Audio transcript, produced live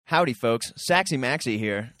Howdy, folks. Saxy Maxie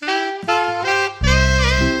here.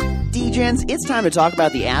 D-Gens, it's time to talk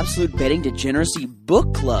about the Absolute Betting Degeneracy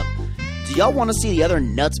Book Club. Do y'all want to see the other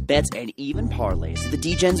nuts bets and even parlays that the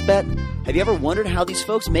D-Gens bet? Have you ever wondered how these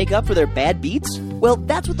folks make up for their bad beats? Well,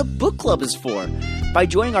 that's what the book club is for. By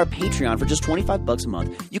joining our Patreon for just $25 a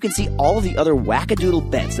month, you can see all of the other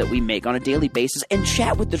wackadoodle bets that we make on a daily basis and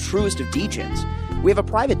chat with the truest of D-Gens. We have a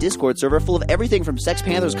private Discord server full of everything from Sex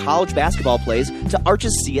Panthers college basketball plays to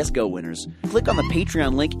Arch's CSGO winners. Click on the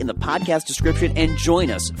Patreon link in the podcast description and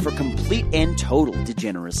join us for complete and total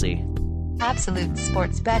degeneracy. Absolute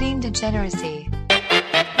sports betting degeneracy.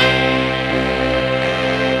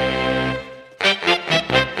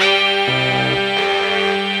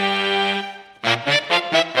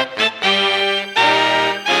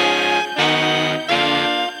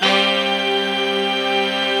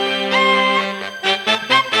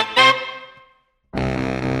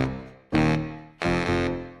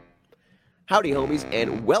 Howdy, homies,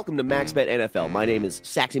 and welcome to MaxBet NFL. My name is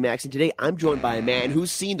Saxy Max, and today I'm joined by a man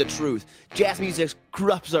who's seen the truth. Jazz music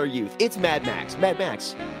corrupts our youth. It's Mad Max. Mad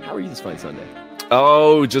Max, how are you this fine Sunday?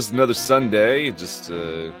 Oh, just another Sunday. Just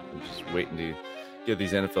waiting to get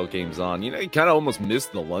these NFL games on. You know, you kind of almost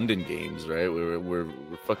missed the London games, right? Where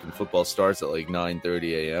fucking football starts at like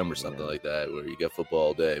 9:30 a.m. or something like that, where you get football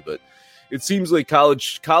all day. But it seems like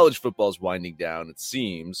college football is winding down. It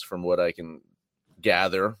seems, from what I can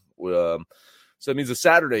gather. So it means the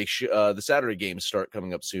Saturday games start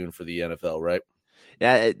coming up soon for the NFL, right?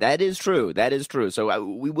 Yeah, that is true. That is true. So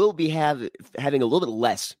we will be having a little bit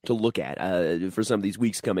less to look at for some of these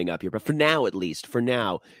weeks coming up here. But for now, at least,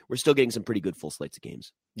 we're still getting some pretty good full slates of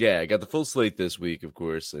games. Yeah, I got the full slate this week, of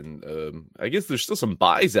course, and I guess there's still some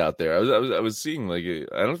buys out there. I was seeing, like,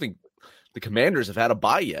 I don't think the Commanders have had a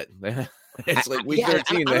buy yet. It's like week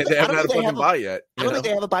 13. They haven't had a fucking bye yet. I don't think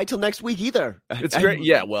they have a bye till next week either. It's great.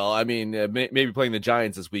 Yeah, well, I mean, maybe playing the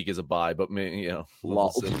Giants this week is a bye, but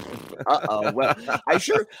Well, I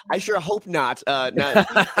sure hope not. I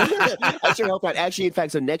sure hope not. Actually, in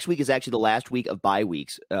fact, so next week is actually the last week of bye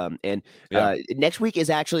weeks, and next week is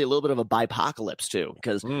actually a little bit of a bye-pocalypse too,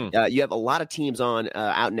 because you have a lot of teams on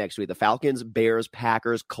out next week. The Falcons, Bears,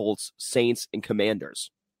 Packers, Colts, Saints, and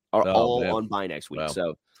Commanders are all on bye next week. Wow.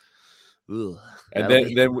 So. Ugh. And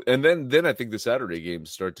then I think the Saturday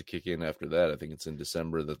games start to kick in after that. I think it's in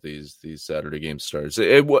December that these Saturday games start.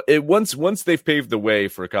 So once they've paved the way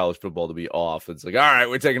for college football to be off, it's like, all right,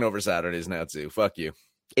 we're taking over Saturdays now too. Fuck you.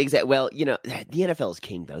 Exactly. Well, you know, the NFL is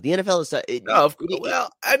king, though. The NFL is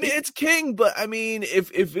I mean, it's king, but I mean,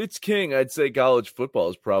 if it's king, I'd say college football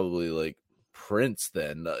is probably like Prince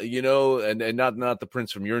then, and not the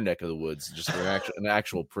Prince from your neck of the woods, just an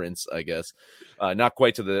actual Prince, I guess, not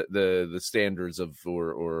quite to the standards of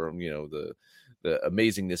or the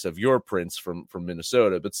amazingness of your Prince from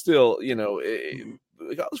Minnesota, but still,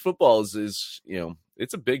 college football is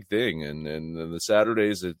it's a big thing, and the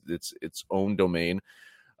Saturdays it's its own domain.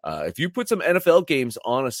 If you put some NFL games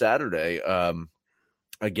on a Saturday,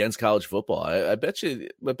 against college football, I bet you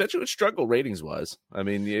it would struggle ratings wise. I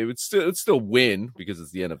mean, it would still win because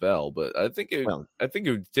it's the NFL, but I think it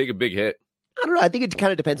would take a big hit. I don't know. I think it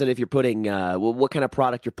kind of depends on if you're putting what kind of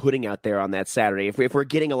product you're putting out there on that Saturday. If we're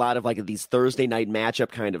getting a lot of like these Thursday night matchup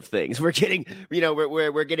kind of things, we're getting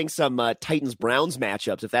we're getting some Titans Browns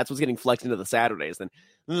matchups. If that's what's getting flexed into the Saturdays, then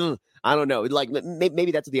I don't know. Like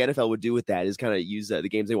maybe that's what the NFL would do with that, is kind of use the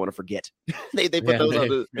games they want to forget. they put those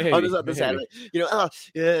on the Saturday.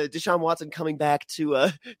 Deshaun Watson coming back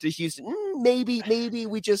to Houston. Maybe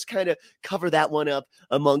we just kind of cover that one up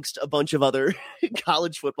amongst a bunch of other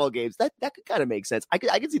college football games. That could kind of make sense. I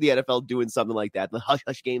could see the NFL doing something like that. The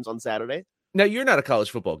hush games on Saturday. Now, you're not a college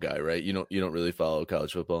football guy, right? You don't really follow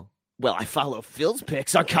college football. Well, I follow Phil's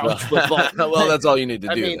picks on college football. Well, that's all you need to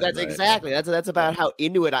do. I mean, then, that's right? Exactly. That's about how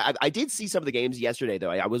into it. I did see some of the games yesterday, though.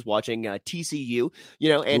 I was watching TCU,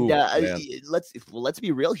 and let's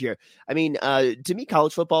be real here. I mean, to me,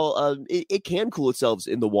 college football it can cool itself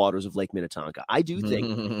in the waters of Lake Minnetonka. I do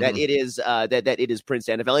think that it is that it is Prince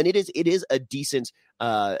NFL, and it is a decent.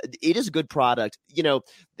 It is a good product.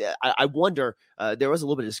 I wonder. There was a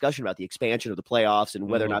little bit of discussion about the expansion of the playoffs and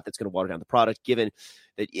whether or not that's going to water down the product, given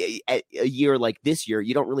that a year like this year,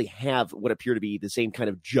 you don't really have what appear to be the same kind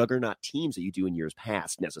of juggernaut teams that you do in years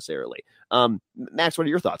past necessarily. Max, what are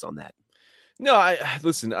your thoughts on that? No,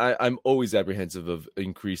 I'm always apprehensive of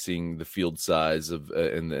increasing the field size of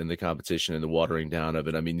and the competition and the watering down of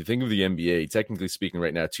it. I mean, you think of the NBA. Technically speaking,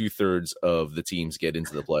 right now, 2/3 of the teams get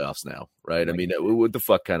into the playoffs now, right? I mean, what the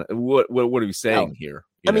fuck kind of what are we saying here?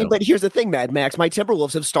 I mean, but here's the thing, Mad Max. My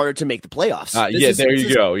Timberwolves have started to make the playoffs. There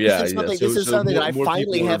you go. Yeah, this is something that I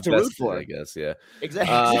finally have to root for. I guess. Yeah,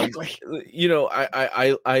 exactly.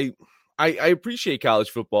 I appreciate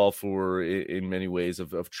college football for in many ways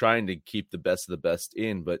of trying to keep the best of the best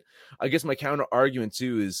in, but I guess my counter argument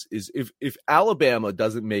too is if Alabama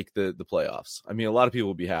doesn't make the playoffs, I mean, a lot of people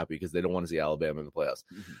will be happy because they don't want to see Alabama in the playoffs,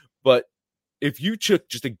 but if you took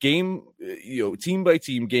just a game, team by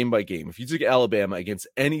team, game by game, if you took Alabama against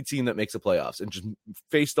any team that makes the playoffs and just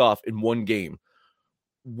faced off in one game,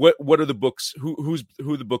 what are the books? Who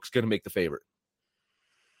the books going to make the favorite?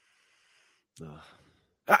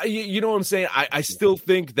 You know what I'm saying? I still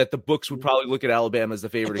think that the books would probably look at Alabama as the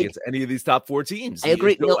favorite against any of these top 4 teams. I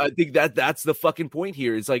agree. I think that's the fucking point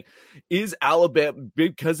here. It's like, is Alabama,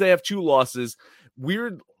 because they have 2 losses,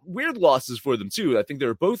 weird losses for them too. I think they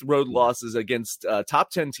were both road losses against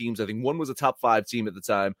top 10 teams. I think one was a top 5 team at the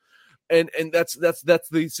time. And that's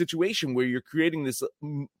the situation where you're creating this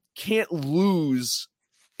can't lose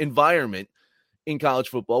environment in college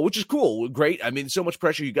football, which is cool. Great. I mean, so much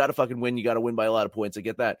pressure. You got to fucking win. You got to win by a lot of points. I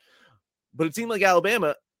get that. But it seemed like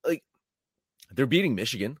Alabama, like, they're beating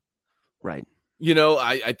Michigan. Right.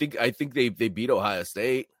 I think they beat Ohio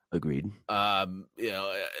State. Agreed.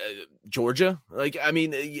 Georgia. Like, I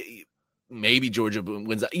mean, maybe Georgia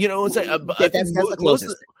wins. It's like, that's the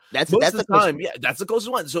closest. That's the time. Yeah, that's the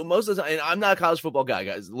closest one. So most of the time, and I'm not a college football guy,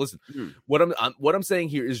 guys. Listen, what I'm saying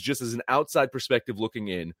here is just as an outside perspective looking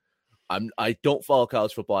in. I don't follow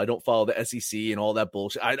college football. I don't follow the SEC and all that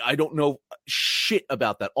bullshit. I don't know shit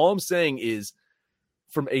about that. All I'm saying is,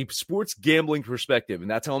 from a sports gambling perspective,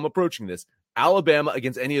 and that's how I'm approaching this, Alabama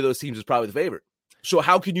against any of those teams is probably the favorite. So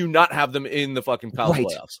how can you not have them in the fucking college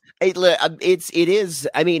playoffs? It is.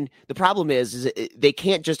 I mean, the problem is they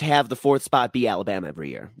can't just have the 4th spot be Alabama every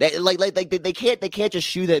year. They can't just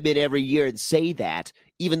shoe them in every year and say that,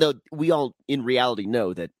 even though we all in reality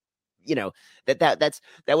know that. That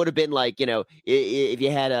would have been like, if you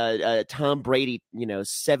had a Tom Brady,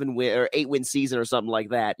 7-win or 8-win season or something like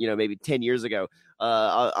that, maybe 10 years ago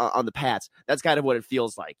on the Pats. That's kind of what it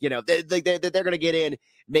feels like. They're going to get in,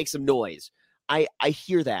 make some noise. I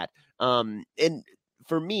hear that. And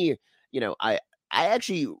for me, I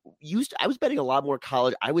actually I was betting a lot more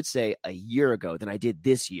college, I would say, a year ago than I did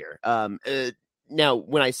this year. Now,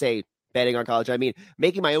 when I say betting on college, I mean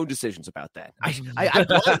making my own decisions about that. I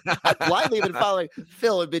blindly been following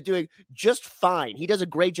Phil and been doing just fine. He does a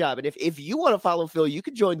great job. And if you want to follow Phil, you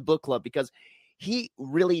can join the book club because he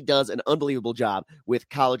really does an unbelievable job with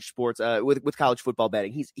college sports, with college football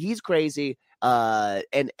betting. He's crazy. And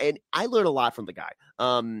I learn a lot from the guy.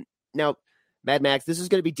 Now, Mad Max, this is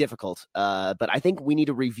going to be difficult, but I think we need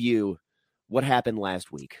to review what happened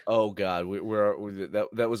last week. Oh God,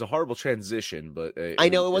 that was a horrible transition, but I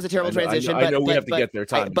know it was a terrible transition. I know we have to get there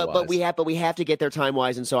time. But we have to get there time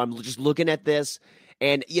wise, and so I'm just looking at this,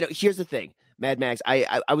 and here's the thing, Mad Max.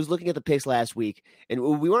 I was looking at the picks last week, and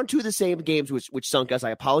we were on 2 of the same games, which sunk us. I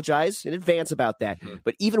apologize in advance about that.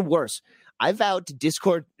 But even worse, I vowed to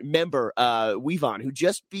Discord member Weavon, who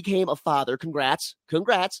just became a father. Congrats.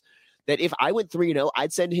 That if I went 3-0,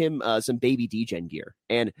 I'd send him some baby DGen gear.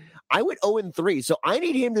 And I went 0-3, so I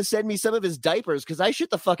need him to send me some of his diapers because I shit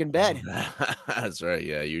the fucking bed. That's right.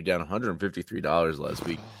 Yeah, you're down $153 last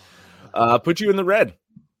week. Put you in the red.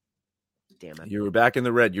 Damn it. You were back in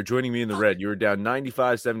the red. You're joining me in the red. You were down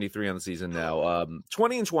 95-73 on the season now.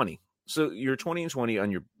 20-20. So you're 20-20 on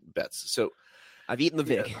your bets. So I've eaten the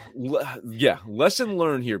vig. Yeah. Lesson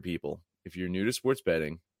learned here, people. If you're new to sports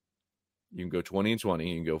betting, you can go 20-20,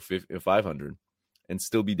 you can go 500 and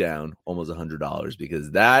still be down almost $100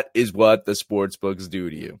 because that is what the sports books do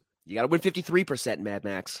to you. You got to win 53%, Mad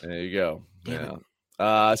Max. There you go. Damn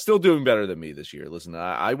it. Still doing better than me this year. Listen,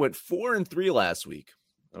 I went 4-3 last week.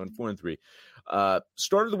 I went 4-3.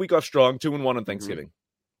 Started the week off strong, 2-1 on Thanksgiving.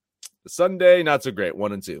 Sunday, not so great,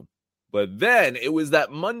 1-2. But then it was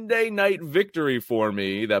that Monday night victory for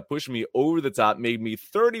me that pushed me over the top, made me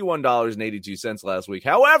 $31.82 last week.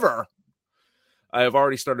 However, I have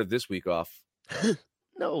already started this week off in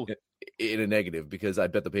a negative because I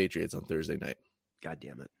bet the Patriots on Thursday night. God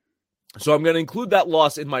damn it. So I'm going to include that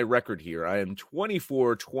loss in my record here. I am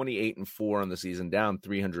 24-28-4 on the season, down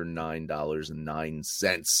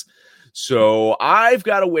 $309.09. So I've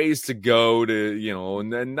got a ways to go to,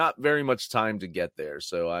 and then not very much time to get there.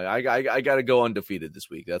 So I got to go undefeated this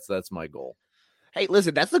week. That's my goal. Hey,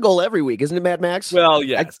 listen, that's the goal every week, isn't it, Mad Max? Well,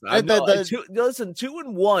 yes. The-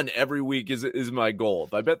 2-1 every week is my goal.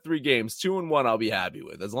 If I bet 3 games, 2-1, I'll be happy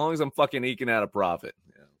with. As long as I'm fucking eking out a profit.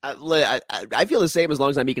 I feel the same as long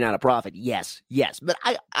as I'm eking out a profit. Yes. But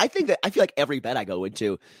I think that I feel like every bet I go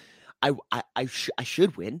into, I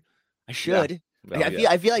should win. I should. Yeah. Well,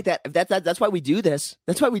 I feel like that's why we do this.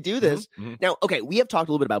 That's why we do this. Mm-hmm. Now, okay, we have talked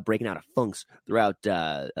a little bit about breaking out of funks throughout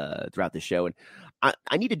the show, and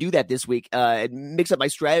I need to do that this week and mix up my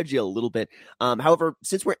strategy a little bit. However,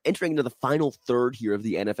 since we're entering into the final third here of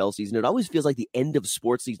the NFL season, it always feels like the end of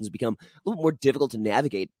sports seasons become a little more difficult to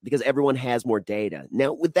navigate because everyone has more data.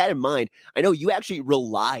 Now, with that in mind, I know you actually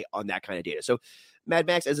rely on that kind of data. So, Mad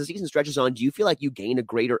Max, as the season stretches on, do you feel like you gain a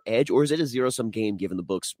greater edge, or is it a zero-sum game given the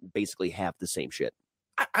books basically have the same shit?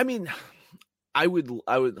 I mean, I would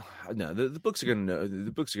no. The books are gonna know.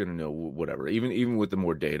 The books are gonna know whatever. Even with the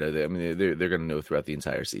more data, they're gonna know throughout the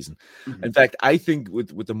entire season. Mm-hmm. In fact, I think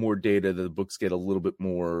with the more data, the books get a little bit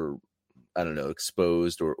more, I don't know,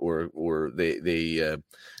 exposed, or they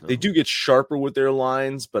do get sharper with their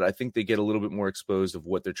lines, but I think they get a little bit more exposed of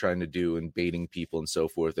what they're trying to do and baiting people and so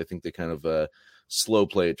forth. I think they kind of slow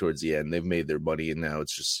play it towards the end. They've made their money, and now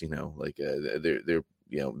it's just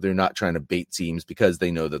they're not trying to bait teams because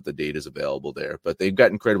they know that the data is available there. But they've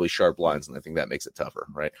got incredibly sharp lines, and I think that makes it tougher,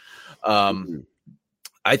 right?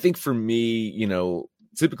 I think for me,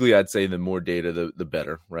 typically I'd say the more data, the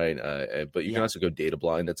better, right? But you can also go data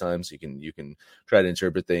blind at times. You can try to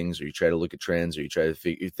interpret things, or you try to look at trends, or you try to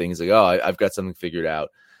figure things like, oh, I've got something figured out.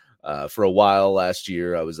 For a while last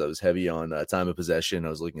year, I was heavy on time of possession. I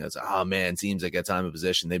was looking at, oh man, teams that got time of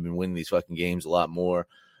possession, they've been winning these fucking games a lot more.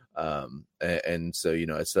 And so,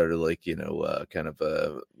 I started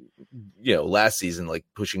last season, like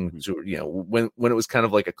pushing to, when it was kind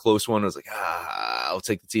of like a close one, I was like, I'll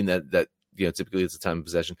take the team that typically it's a time of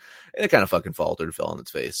possession, and it kind of fucking faltered, fell on its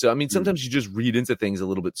face. So, I mean, sometimes you just read into things a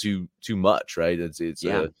little bit too much, right? It's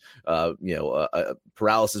a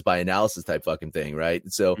paralysis by analysis type fucking thing, right?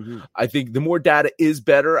 So I think the more data is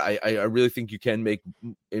better. I really think you can make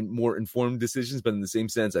more informed decisions, but in the same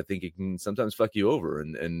sense, I think it can sometimes fuck you over.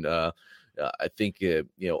 And I think,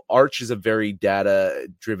 Arch is a very data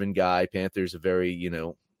driven guy. Panther's a very,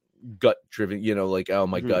 gut driven, oh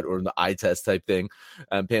my gut, or the eye test type thing.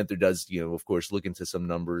 Panther does, of course, look into some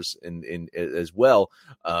numbers in as well.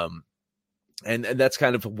 And that's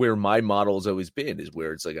kind of where my model has always been, is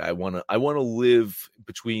where it's like, I want to live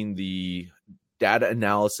between the data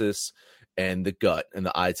analysis and the gut and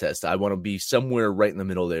the eye test. I want to be somewhere right in the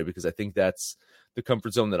middle there, because I think that's the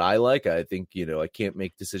comfort zone that I like. I think, I can't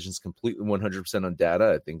make decisions completely 100% on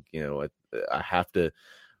data. I think, I have to.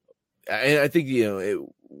 And I think,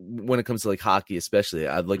 when it comes to like hockey, especially,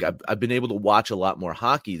 I've been able to watch a lot more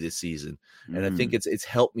hockey this season. And I think it's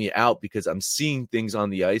helped me out because I'm seeing things on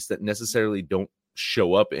the ice that necessarily don't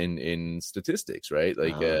show up in statistics, right?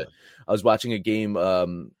 Like I was watching a game a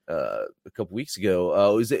couple weeks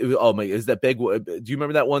ago. Is that big? Do you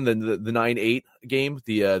remember that one? The 9-8 game?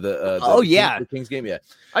 The Kings game? Yeah.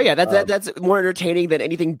 Oh yeah, that's more entertaining than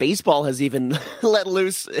anything baseball has even let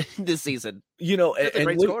loose this season. That's a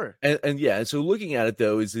great score. And yeah, so looking at it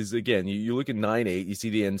though is again, you look at 9-8, you see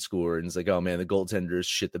the end score, and it's like, oh man, the goaltenders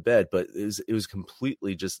shit the bed, but it was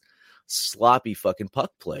completely just sloppy fucking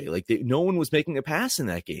puck play. Like no one was making a pass in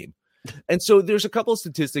that game. And so there's a couple of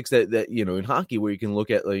statistics that in hockey where you can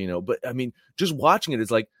look at, but I mean, just watching it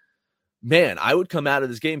is like, man, I would come out of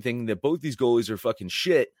this game thinking that both these goalies are fucking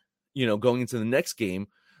shit, going into the next game.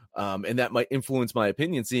 And that might influence my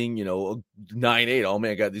opinion, seeing, 9-8, oh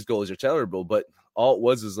man, God, these goalies are terrible. But all it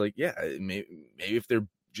was is like, yeah, maybe if they're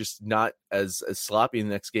just not as sloppy in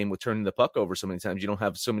the next game with turning the puck over so many times, you don't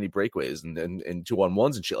have so many breakaways and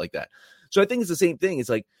 2-on-1s and shit like that. So I think it's the same thing. It's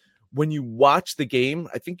like, when you watch the game,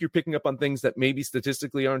 I think you're picking up on things that maybe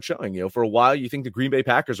statistically aren't showing. For a while, you think the Green Bay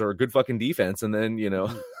Packers are a good fucking defense, and then,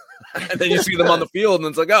 and then you see them on the field, and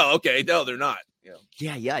it's like, oh, okay, no, they're not.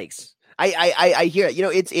 Yeah, yikes. I hear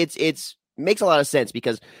it. It's makes a lot of sense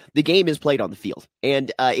because the game is played on the field,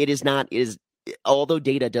 and although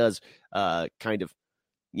data does kind of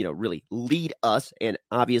really lead us, and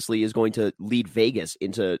obviously is going to lead Vegas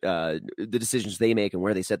into the decisions they make and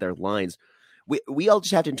where they set their lines. We all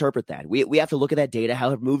just have to interpret that. We have to look at that data,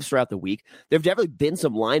 how it moves throughout the week. There have definitely been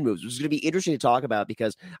some line moves, which is going to be interesting to talk about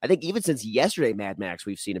because I think even since yesterday, Mad Max,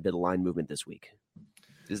 we've seen a bit of line movement this week.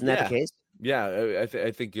 Isn't that the case? Yeah,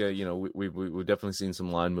 I think we've definitely seen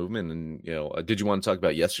some line movement, and did you want to talk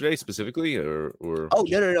about yesterday specifically, or? Oh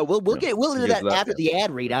no, we'll into that after the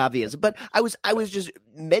ad read, obvious. But I was just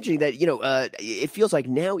mentioning that it feels like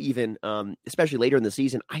now, even especially later in the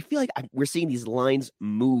season, I feel like we're seeing these lines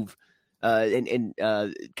move and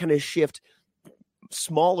kind of shift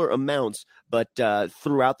smaller amounts, but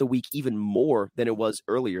throughout the week even more than it was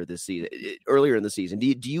earlier this season. Earlier in the season, do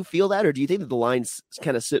you feel that, or do you think that the lines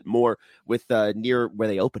kind of sit more with near where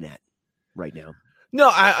they open at right now? No,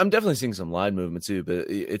 I'm definitely seeing some line movement too, but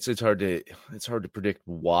it's hard to predict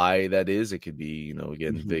why that is. It could be,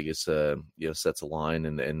 again, Vegas, sets a line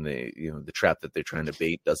and they, the trap that they're trying to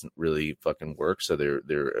bait doesn't really fucking work, so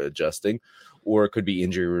they're adjusting, or it could be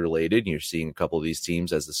injury related. You're seeing a couple of these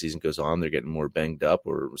teams as the season goes on, they're getting more banged up,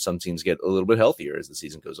 or some teams get a little bit healthier as the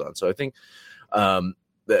season goes on. So I think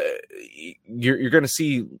you're going to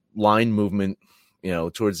see line movement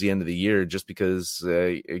towards the end of the year, just because,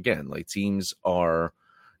 again, like teams are,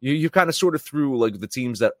 you kind of sort of through like the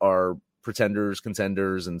teams that are pretenders,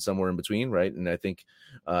 contenders, and somewhere in between, right? And I think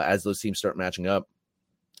as those teams start matching up,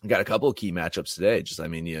 we got a couple of key matchups today.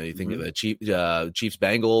 You think of the Chiefs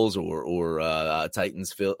Bengals or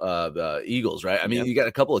Titans Eagles, right? I mean, you got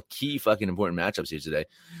a couple of key fucking important matchups here today,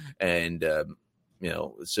 and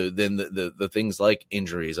so then the things like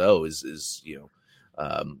injuries, how's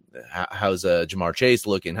Jamar Chase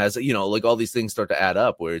looking? Has like all these things start to add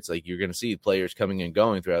up, where it's like you're going to see players coming and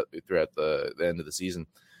going throughout the end of the season,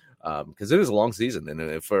 because it is a long season,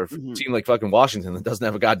 and for a team like fucking Washington that doesn't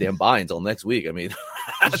have a goddamn bye until next week, I mean,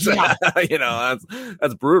 that's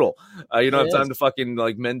brutal. You don't have time to fucking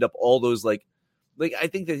like mend up all those like I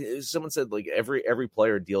think that someone said like every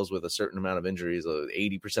player deals with a certain amount of injuries.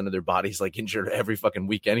 80% of their body's like injured every fucking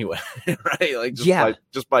week anyway, right? Like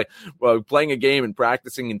just by playing a game and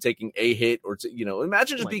practicing and taking a hit or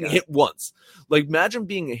imagine just being hit once. Like imagine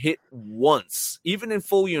being hit once, even in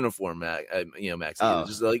full uniform, Max.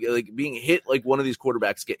 Just like being hit like one of these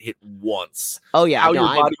quarterbacks get hit once. Oh yeah, how your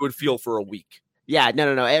body would feel for a week. Yeah,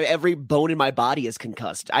 no. Every bone in my body is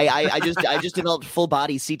concussed. I just developed full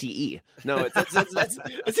body CTE. No,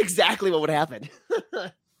 that's exactly what would happen.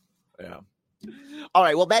 Yeah. All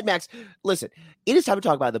right. Well, Mad Max, listen, it is time to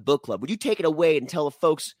talk about the book club. Would you take it away and tell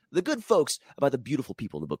the good folks, about the beautiful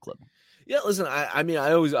people in the book club? Yeah. Listen,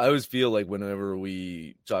 I always feel like whenever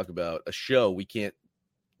we talk about a show, we can't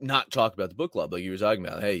not talk about the book club. Like you were talking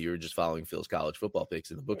about, hey, you're just following Phil's college football picks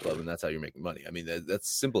in the book club, and that's how you're making money. I mean, that's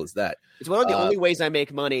simple as that. It's one of the only ways I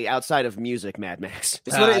make money outside of music, Mad Max.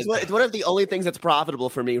 It's one of the only things that's profitable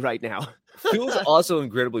for me right now. Phil's also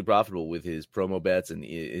incredibly profitable with his promo bets and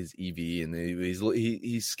his EV, and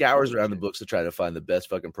he scours around the books to try to find the best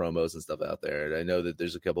fucking promos and stuff out there. And I know that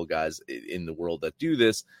there's a couple guys in the world that do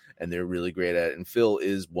this, and they're really great at it. And Phil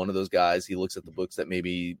is one of those guys. He looks at the books that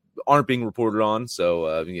maybe aren't being reported on.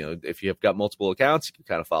 So, if you have got multiple accounts, you can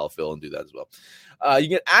kind of follow Phil and do that as well. You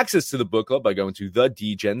get access to the book club by going to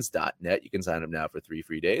thedgens.net. You can sign up now for 3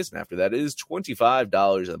 free days, and after that is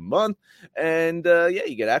 $25 a month. And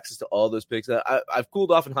you get access to all those picks. I've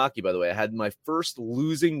cooled off in hockey, by the way. I had my first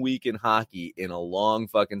losing week in hockey in a long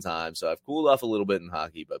fucking time, so I've cooled off a little bit in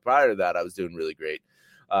hockey. But prior to that, I was doing really great.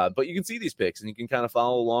 But you can see these picks and you can kind of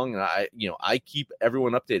follow along. And I keep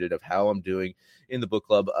everyone updated of how I'm doing in the book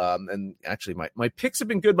club. And actually my picks have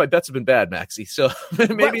been good. My bets have been bad, Maxie. So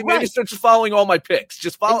maybe start just following all my picks.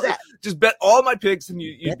 Just just bet all my picks and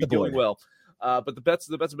you'd be doing well. But the bets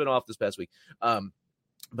have been off this past week.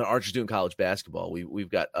 But Archer's doing college basketball. We've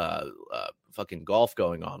got fucking golf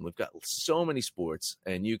going on. We've got so many sports,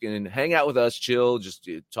 and you can hang out with us, chill, just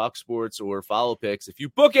talk sports or follow picks if you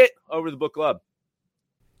book it over the book club.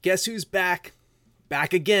 Guess who's back?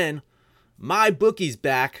 Back again. My bookie's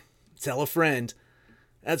back. Tell a friend.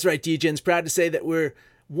 That's right, DJ's proud to say that we're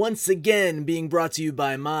once again being brought to you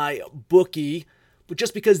by My Bookie. But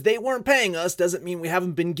just because they weren't paying us doesn't mean we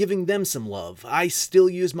haven't been giving them some love. I still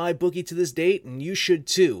use My Bookie to this date, and you should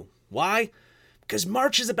too. Why? Because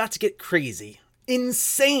March is about to get crazy.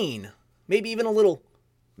 Insane. Maybe even a little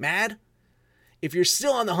mad. If you're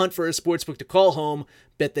still on the hunt for a sportsbook to call home,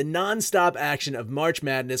 bet the non-stop action of March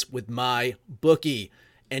Madness with My Bookie.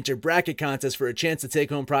 Enter bracket contests for a chance to take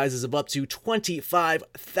home prizes of up to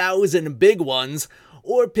 25,000 big ones,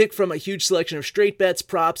 or pick from a huge selection of straight bets,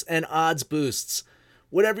 props, and odds boosts.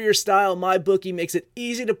 Whatever your style, My Bookie makes it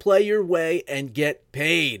easy to play your way and get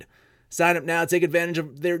paid. Sign up now, take advantage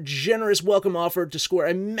of their generous welcome offer to score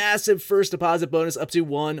a massive first deposit bonus up to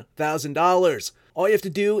 $1,000. All you have to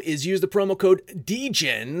do is use the promo code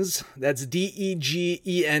DEGENS, that's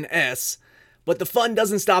DEGENS, but the fun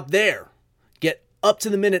doesn't stop there. Get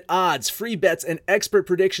up-to-the-minute odds, free bets, and expert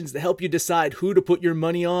predictions to help you decide who to put your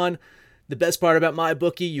money on. The best part about My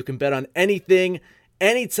Bookie, you can bet on anything,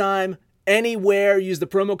 anytime, anywhere. Use the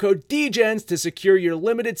promo code DEGENS to secure your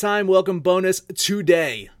limited time welcome bonus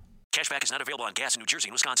today. Cashback is not available on gas in New Jersey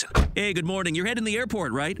and Wisconsin. Hey, good morning. You're heading to the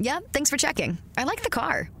airport, right? Yep, thanks for checking. I like the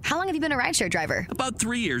car. How long have you been a rideshare driver? About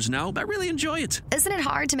 3 years now. I really enjoy it. Isn't it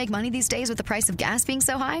hard to make money these days with the price of gas being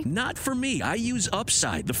so high? Not for me. I use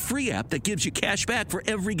Upside, the free app that gives you cash back for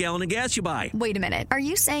every gallon of gas you buy. Wait a minute. Are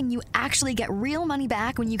you saying you actually get real money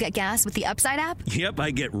back when you get gas with the Upside app? Yep,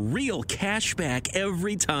 I get real cash back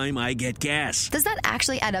every time I get gas. Does that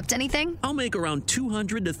actually add up to anything? I'll make around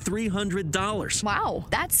 $200 to $300. Wow,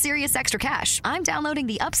 that's serious extra cash. I'm downloading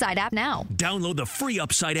the Upside app now. Download the free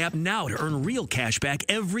Upside app now to earn real cash back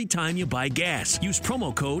every time you buy gas. Use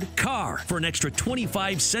promo code CAR for an extra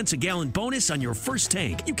 25 cents a gallon bonus on your first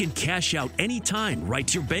tank. You can cash out anytime right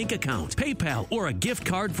to your bank account, PayPal, or a gift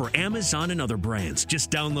card for Amazon and other brands.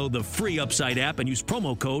 Just download the free Upside app and use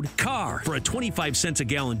promo code CAR for a 25 cents a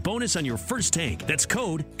gallon bonus on your first tank. That's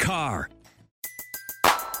code CAR.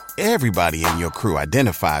 Everybody in your crew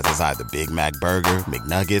identifies as either Big Mac Burger,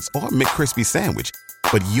 McNuggets, or McCrispy Sandwich.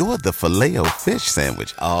 But you're the Filet-O-Fish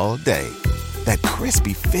Sandwich all day. That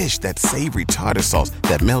crispy fish, that savory tartar sauce,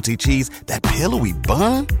 that melty cheese, that pillowy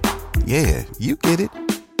bun. Yeah, you get it.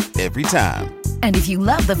 Every time. And if you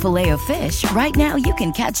love the Filet-O-Fish, right now you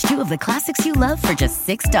can catch two of the classics you love for just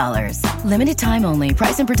 $6. Limited time only.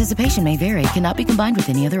 Price and participation may vary. Cannot be combined with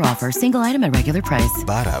any other offer. Single item at regular price.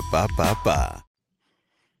 Ba-da-ba-ba-ba.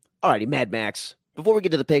 Alrighty, Mad Max. Before we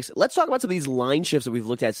get to the picks, let's talk about some of these line shifts that we've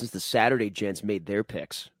looked at since the Saturday gents made their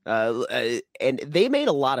picks. And they made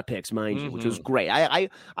a lot of picks, mind you, which was great. I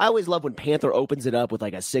always love when Panther opens it up with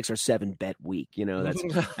like a 6 or 7 bet week. You know, that's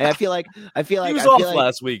I feel like he was off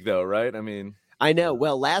last week though, right? I mean, I know.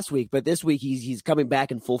 Well, last week, but this week he's coming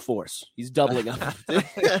back in full force. He's doubling up.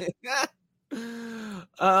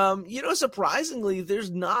 Surprisingly,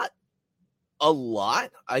 there's not a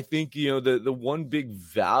lot. I think, the one big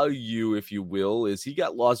value, if you will, is he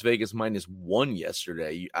got Las Vegas -1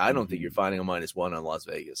 yesterday. I don't think you're finding a -1 on Las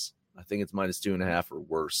Vegas. I think it's -2.5 or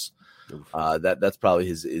worse. That's probably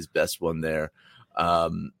his best one there.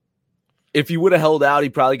 If he would have held out, he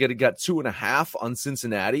probably could have got 2.5 on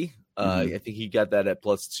Cincinnati. I think he got that at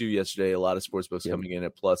 +2 yesterday. A lot of sportsbooks coming in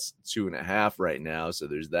at +2.5 right now. So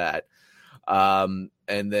there's that. And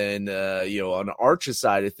then, on Arch's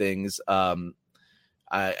side of things,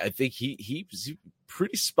 I think he's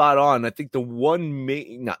pretty spot on. I think the one,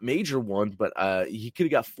 not major one, but he could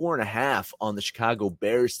have got 4.5 on the Chicago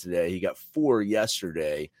Bears today. He got 4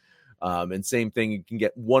 yesterday. And same thing, you can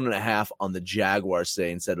get 1.5 on the Jaguars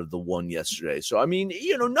today instead of the 1 yesterday. So, I mean,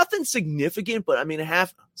 nothing significant, but I mean,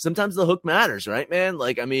 sometimes the hook matters, right, man?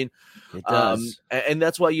 Like, I mean, it does. And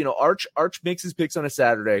that's why, Arch makes his picks on a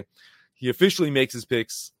Saturday. He officially makes his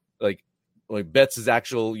picks, like bets his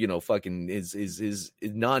actual, fucking his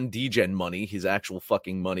non-degen money, his actual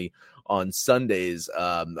fucking money on Sundays.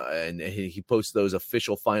 And he posts those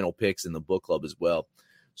official final picks in the book club as well.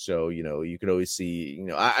 So, you could always see,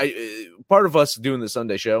 I part of us doing the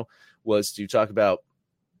Sunday show was to talk about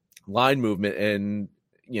line movement, and,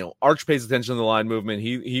 Arch pays attention to the line movement.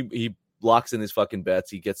 He locks in his fucking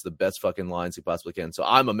bets. He gets the best fucking lines he possibly can. So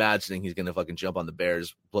I'm imagining he's going to fucking jump on the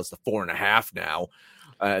Bears plus the 4.5 now,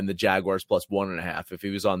 and the Jaguars plus 1.5 if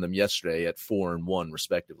he was on them yesterday at 4 and 1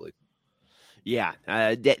 respectively. Yeah,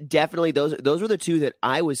 definitely. Those were the two that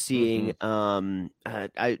I was seeing.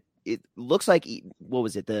 It looks like, what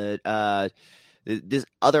was it? This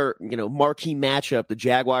other, marquee matchup, the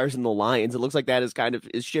Jaguars and the Lions. It looks like that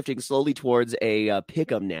is shifting slowly towards a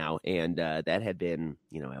pick 'em now, and that had been,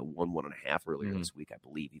 at 1.5 earlier this week, I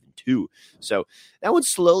believe, even 2. So that one's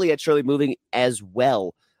slowly and surely moving as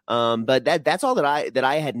well. But that's all that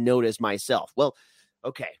I had noticed myself. Well,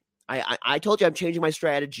 okay. I told you I'm changing my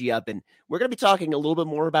strategy up, and we're going to be talking a little bit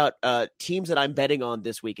more about teams that I'm betting on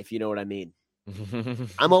this week, if you know what I mean.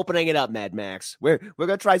 I'm opening it up, Mad Max. We're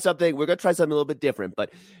gonna try something. We're gonna try something a little bit different.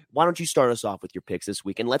 But why don't you start us off with your picks this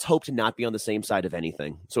week, and let's hope to not be on the same side of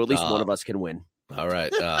anything, so at least one of us can win. All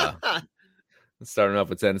right. Starting off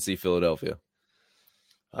with Tennessee, Philadelphia.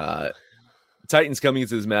 Titans coming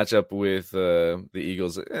into this matchup with the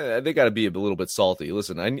Eagles. They got to be a little bit salty.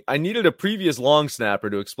 Listen, I needed a previous long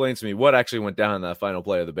snapper to explain to me what actually went down in that final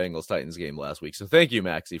play of the Bengals Titans game last week. So thank you,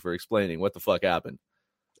 Maxie, for explaining what the fuck happened.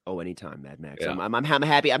 Oh, anytime, Mad Max. Yeah. I'm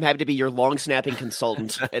happy. I'm happy to be your long snapping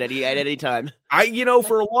consultant at any time.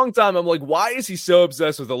 For a long time, I'm like, why is he so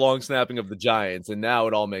obsessed with the long snapping of the Giants? And now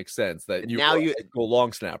it all makes sense that you go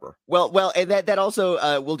long snapper. Well, and that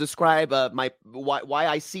also will describe why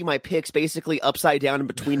I see my picks basically upside down in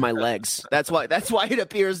between my legs. That's why it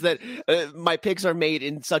appears that my picks are made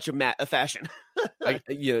in such a fashion.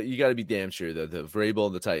 You got to be damn sure that the Vrabel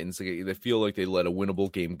and the Titans, they feel like they let a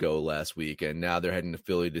winnable game go last week, and now they're heading to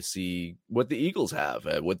Philly to see what the Eagles have,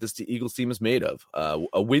 what this Eagles team is made of.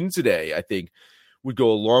 A win today, I think, would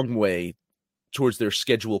go a long way towards their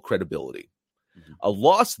schedule credibility. Mm-hmm. A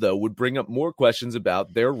loss, though, would bring up more questions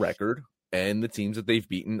about their record and the teams that they've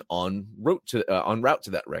beaten en route to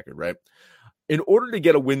that record, right? In order to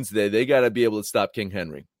get a win today, they got to be able to stop King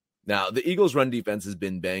Henry. Now, the Eagles' run defense has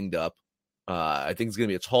been banged up. I think it's going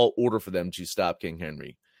to be a tall order for them to stop King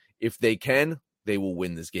Henry. If they can, they will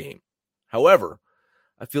win this game. However,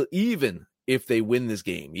 I feel even if they win this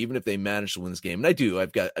game, even if they manage to win this game, and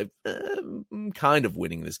I'm kind of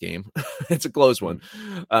winning this game. It's a close one.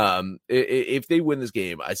 If they win this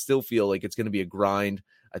game, I still feel like it's going to be a grind.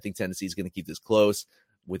 I think Tennessee's going to keep this close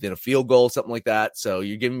within a field goal, something like that. So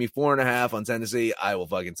you're giving me 4.5 on Tennessee. I will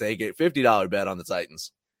fucking take it. $50 bet on the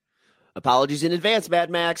Titans. Apologies in advance, Mad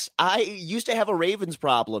Max. I used to have a Ravens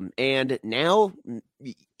problem, and now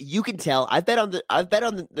you can tell I've bet on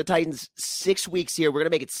the Titans 6 weeks here. We're gonna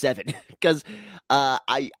make it 7 because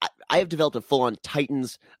I have developed a full on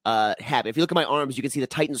Titans habit. If you look at my arms, you can see the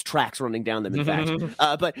Titans tracks running down them. In fact,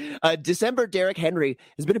 but December Derrick Henry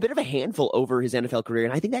has been a bit of a handful over his NFL career,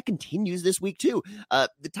 and I think that continues this week too.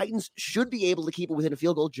 The Titans should be able to keep it within a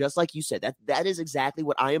field goal, just like you said. That is exactly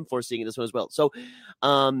what I am foreseeing in this one as well. So,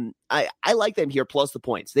 I like them here plus the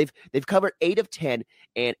points. They've covered 8 of 10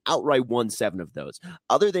 and outright won 7 of those.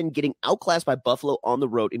 Other than getting outclassed by Buffalo on the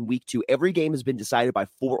road in week 2, every game has been decided by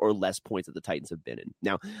 4 or less points that the Titans have been in.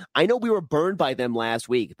 Now, I know we were burned by them last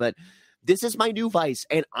week, but this is my new vice,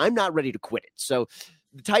 and I'm not ready to quit it. So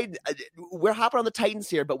the Titans, we're hopping on the Titans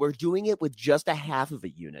here, but we're doing it with just a half of a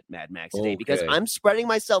unit, Mad Max, today, because I'm spreading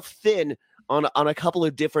myself thin on a couple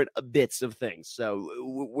of different bits of things. So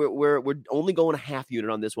we're only going a half unit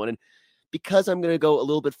on this one, and because I'm going to go a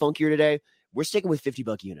little bit funkier today, we're sticking with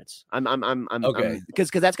 $50 units. I'm okay, because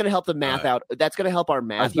that's going to help the math out. That's going to help our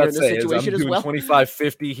math here in this situation as well.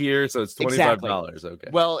 $25.50 here, so it's $25. Exactly. Okay.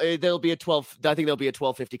 Well, there'll be a 12. I think there'll be a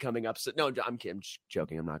 $12.50 coming up. So no, I'm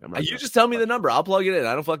joking. I'm not. You just tell me the number. I'll plug it in.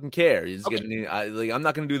 I don't fucking care. You're just getting. I'm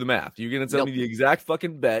not going to do the math. You're going to tell me the exact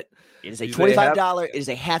fucking bet. It is a $25. It is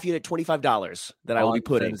a half unit $25 that I will be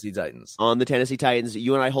putting on the Tennessee Titans.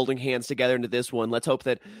 You and I holding hands together into this one. Let's hope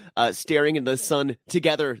that staring in the sun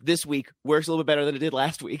together this week works a little bit better than it did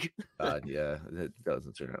last week. Yeah, it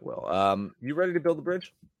doesn't turn out well. You ready to build a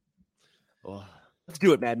bridge? Oh, let's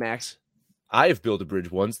do it, Mad Max. I have built a bridge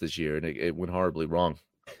once this year, and it went horribly wrong.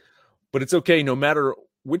 But it's okay. No matter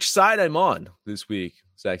which side I'm on this week,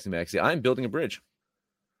 Saxy Maxy, I'm building a bridge.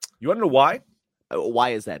 You want to know why? Why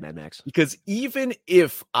is that, Mad Max? Because even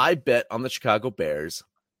if I bet on the Chicago Bears,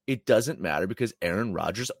 it doesn't matter because Aaron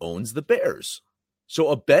Rodgers owns the Bears. So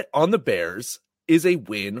a bet on the Bears is a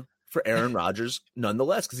win for Aaron Rodgers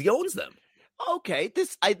nonetheless because he owns them. Okay,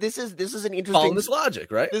 this is an interesting. Following this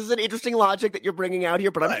logic, right? This is an interesting logic that you're bringing out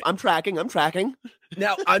here, but I'm tracking.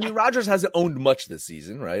 Now, I mean, Rodgers hasn't owned much this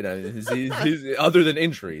season, right? I mean, he's other than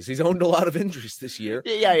injuries, he's owned a lot of injuries this year.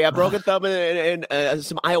 Yeah, broken thumb and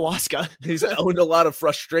some ayahuasca. He's owned a lot of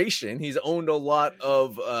frustration. He's owned a lot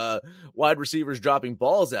of wide receivers dropping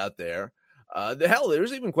balls out there.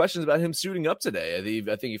 There's even questions about him suiting up today. I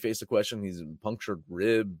think he faced a question. He's a punctured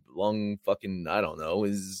rib, lung, fucking, I don't know,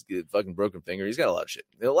 his fucking broken finger. He's got a lot of shit.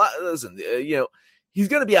 Listen, he's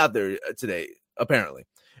going to be out there today, apparently.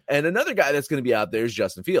 And another guy that's going to be out there is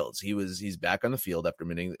Justin Fields. He's back on the field after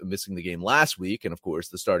missing the game last week. And of course,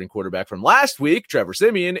 the starting quarterback from last week, Trevor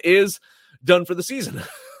Siemian, is done for the season.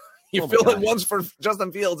 You fill in once for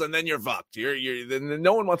Justin Fields and then you're fucked. Then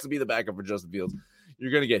no one wants to be the backup for Justin Fields.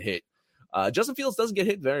 You're going to get hit. Justin Fields doesn't get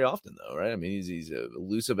hit very often, though, right? I mean, he's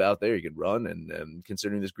elusive out there. He could run, and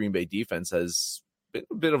considering this Green Bay defense has been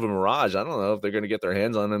a bit of a mirage, I don't know if they're going to get their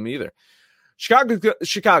hands on him either.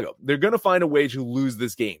 Chicago, they're going to find a way to lose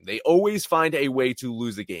this game. They always find a way to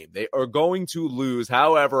lose a game. They are going to lose,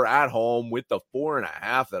 however, at home with the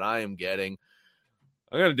 4.5 that I am getting.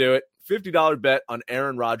 I'm going to do it. $50 bet on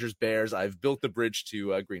Aaron Rodgers Bears. I've built the bridge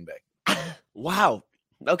to Green Bay. Wow.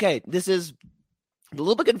 Okay, this is a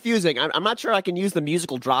little bit confusing. I'm not sure I can use the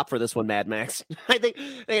musical drop for this one, Mad Max. I think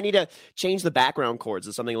I need to change the background chords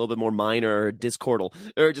to something a little bit more minor or discordant,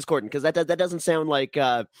 because that doesn't sound like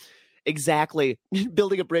exactly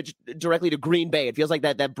building a bridge directly to Green Bay. It feels like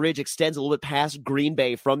that bridge extends a little bit past Green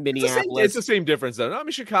Bay from Minneapolis. It's the same difference, though. I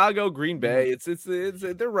mean, Chicago, Green Bay. It's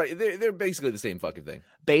they're right. They're basically the same fucking thing.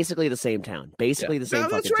 Basically the same town. Basically the same.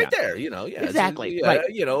 That's right there. Yeah, exactly. Right.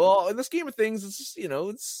 In the scheme of things, it's just,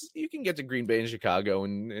 it's you can get to Green Bay and Chicago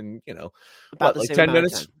and about like 10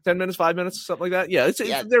 minutes, 5 minutes, something like that.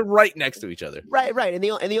 Yeah, they're right next to each other. Right. And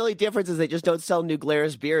the only difference is they just don't sell New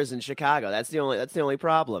Glarus beers in Chicago. That's the only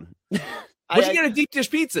problem. But you get a deep dish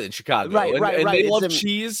pizza in Chicago, right? And they love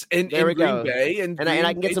cheese in Green Bay, and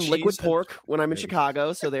I can get some liquid pork when I'm in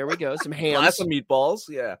Chicago. So there we go, some hams, glass of meatballs.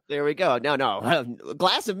 Yeah, there we go. No,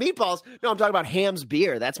 glass of meatballs. No, I'm talking about Ham's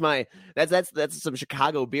beer. That's some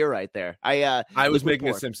Chicago beer right there. I was making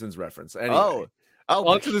a Simpsons reference. Anyway, oh,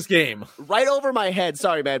 on to this game, right over my head.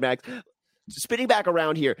 Sorry, Mad Max. Spinning back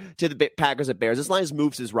around here to the Packers at Bears. This line has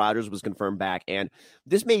moved since Rodgers was confirmed back, and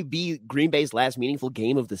this may be Green Bay's last meaningful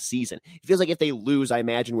game of the season. It feels like if they lose, I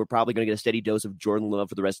imagine we're probably going to get a steady dose of Jordan Love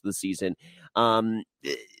for the rest of the season.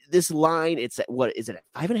 This line, it's at, what is it,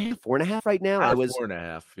 at 5.5, 4.5 right now?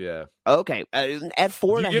 4.5, yeah. Okay, at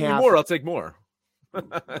 4.5. You give me more, I'll take more.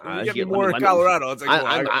 You give me more in Colorado. I'll take more.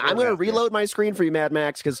 I'm going to reload my screen for you, Mad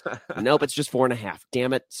Max, because nope, it's just 4.5.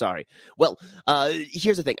 Damn it, sorry. Well,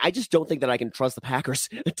 here's the thing. I just don't think that I can trust the Packers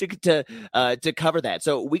to cover that.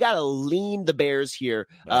 So we got to lean the Bears here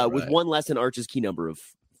with one less than Arch's key number of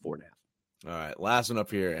 4.5. All right, last one up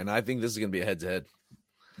here, and I think this is going to be a head-to-head.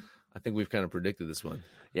 I think we've kind of predicted this one.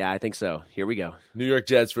 Yeah, I think so. Here we go. New York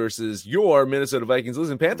Jets versus your Minnesota Vikings.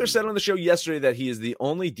 Listen, Panther said on the show yesterday that he is the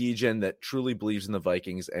only DGen that truly believes in the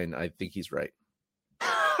Vikings, and I think he's right.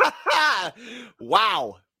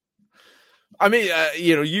 Wow. I mean,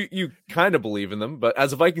 you kind of believe in them, but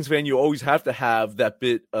as a Vikings fan, you always have to have that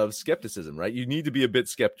bit of skepticism, right? You need to be a bit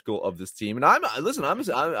skeptical of this team. And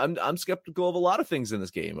I'm skeptical of a lot of things in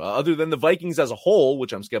this game, other than the Vikings as a whole,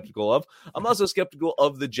 which I'm skeptical of. I'm also skeptical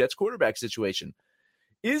of the Jets quarterback situation.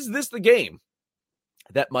 Is this the game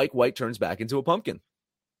that Mike White turns back into a pumpkin?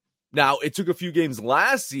 Now, it took a few games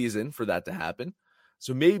last season for that to happen,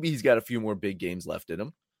 so maybe he's got a few more big games left in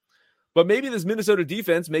him. But maybe this Minnesota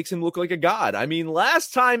defense makes him look like a god. I mean,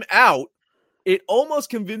 last time out, it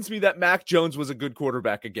almost convinced me that Mac Jones was a good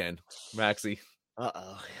quarterback again, Maxie.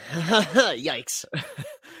 Uh-oh. Yikes.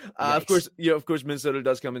 Of course, Minnesota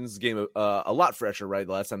does come in this game a lot fresher, right?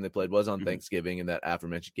 The last time they played was on Thanksgiving in that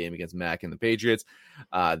aforementioned game against Mac and the Patriots.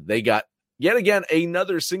 They got, yet again,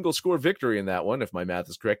 another single-score victory in that one. If my math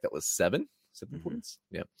is correct, that was 7 points.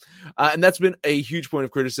 Yeah. And that's been a huge point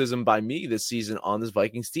of criticism by me this season on this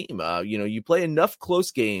Vikings team. You play enough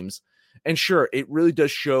close games, and sure, it really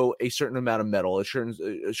does show a certain amount of mettle, a certain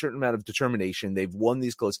amount of determination. They've won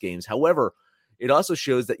these close games. However, it also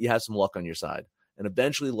shows that you have some luck on your side, and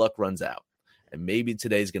eventually luck runs out. And maybe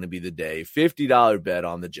today's going to be the day. $50 bet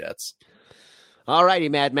on the Jets. All righty,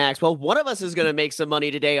 Mad Max. Well, one of us is going to make some money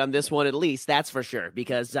today on this one, at least. That's for sure.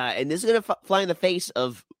 Because, and this is going to fly in the face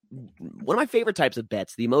of one of my favorite types of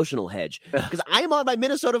bets, the emotional hedge. Because I am on my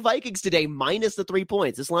Minnesota Vikings today, minus the 3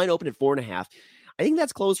 points. This line opened at 4.5. I think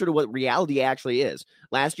that's closer to what reality actually is.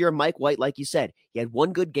 Last year, Mike White, like you said, he had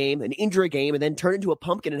one good game, an injury game, and then turned into a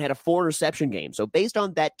pumpkin and had a 4-interception game. So based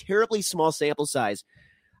on that terribly small sample size,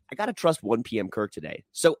 I got to trust 1 p.m. Kirk today.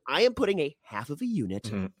 So I am putting a half of a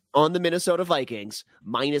unit on the Minnesota Vikings,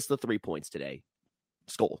 minus the 3 points today.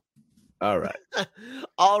 Skull. All right.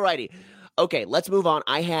 All righty. Okay, let's move on.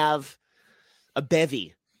 I have a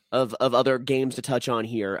bevy of other games to touch on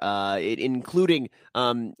here, including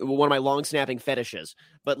one of my long snapping fetishes.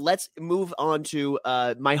 But let's move on to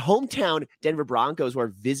my hometown Denver Broncos, who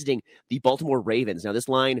are visiting the Baltimore Ravens. Now, this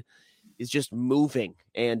line is just moving,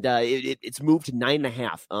 and it's moved to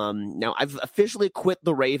 9.5. Now, I've officially quit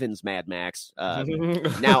the Ravens, Mad Max.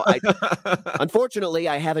 Now, unfortunately,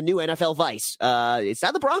 I have a new NFL vice. It's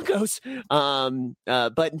not the Broncos,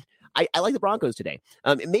 but I like the Broncos today.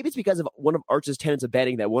 Maybe it's because of one of Arch's tenets of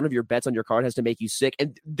betting that one of your bets on your card has to make you sick.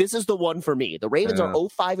 And this is the one for me. The Ravens are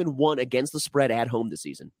 0-5-1 against the spread at home this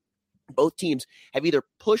season. Both teams have either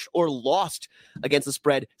pushed or lost against the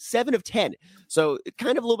spread 7 of 10. So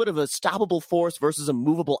kind of a little bit of a stoppable force versus a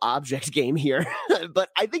movable object game here. But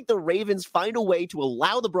I think the Ravens find a way to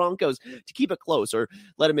allow the Broncos to keep it close or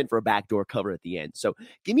let them in for a backdoor cover at the end. So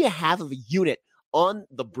give me a half of a unit on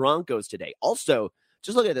the Broncos today. Also,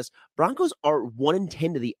 just look at this. Broncos are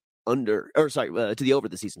 1-10 to the under, or sorry, to the over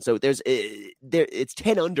this season. So it's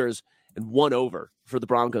 10 unders and 1 over for the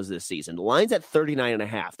Broncos this season. The line's at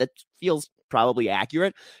 39.5. That feels probably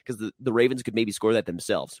accurate because the Ravens could maybe score that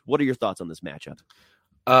themselves. What are your thoughts on this matchup?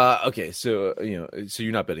 Okay, so so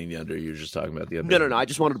you're not betting the under. You're just talking about the under. No. I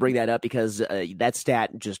just wanted to bring that up because that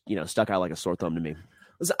stat just stuck out like a sore thumb to me.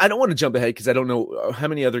 Listen, I don't want to jump ahead because I don't know how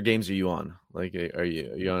many other games are you on. Like, are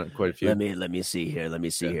you on quite a few? Let me see here.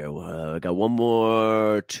 I got 1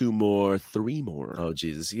 more, 2 more, 3 more. Oh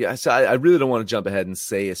Jesus, yeah. So I really don't want to jump ahead and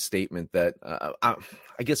say a statement that I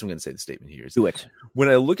guess I'm going to say the statement here. Do it. When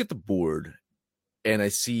I look at the board and I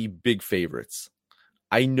see big favorites,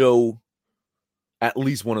 I know at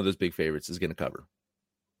least one of those big favorites is going to cover.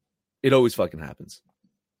 It always fucking happens.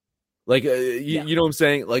 Like, you know what I'm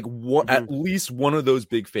saying? Like, at least one of those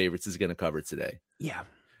big favorites is going to cover today. Yeah.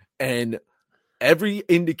 And every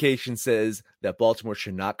indication says that Baltimore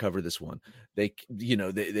should not cover this one.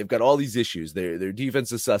 They've got all these issues. Their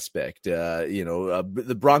defense is suspect.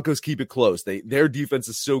 The Broncos keep it close. Their defense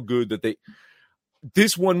is so good that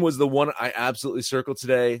this one was the one I absolutely circled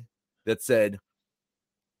today that said,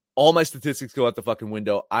 all my statistics go out the fucking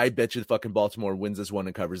window. I bet you the fucking Baltimore wins this one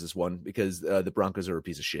and covers this one because the Broncos are a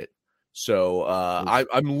piece of shit. So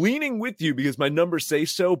I'm leaning with you because my numbers say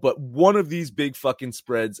so, but one of these big fucking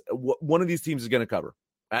spreads, one of these teams is going to cover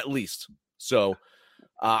at least. So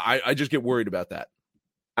I just get worried about that.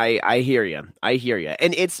 I hear you.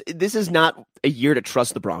 And this is not a year to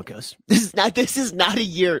trust the Broncos. This is not a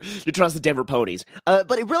year to trust the Denver Ponies.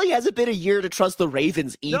 But it really hasn't been a year to trust the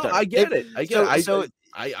Ravens either. No, I get it.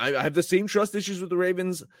 I have the same trust issues with the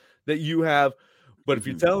Ravens that you have. But if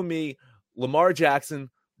you're telling me Lamar Jackson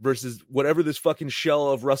versus whatever this fucking shell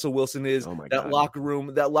of Russell Wilson is, that locker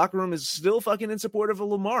room is still fucking in support of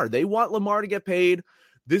Lamar. They want Lamar to get paid.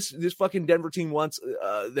 This fucking Denver team wants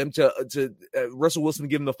them to Russell Wilson to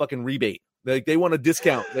give them the fucking rebate. Like, they want a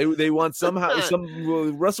discount. They want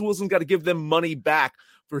Russell Wilson's got to give them money back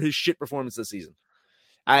for his shit performance this season.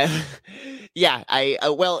 Either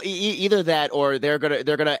that or they're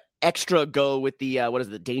gonna extra go with the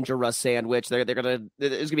the Danger Russ sandwich. There's gonna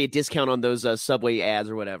be a discount on those Subway ads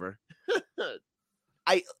or whatever.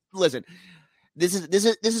 Listen. This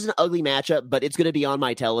is an ugly matchup, but it's going to be on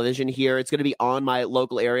my television here. It's going to be on my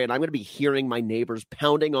local area, and I'm going to be hearing my neighbors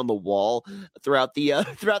pounding on the wall throughout the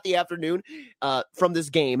afternoon from this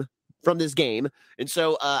game. And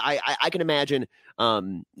so I can imagine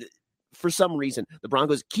for some reason the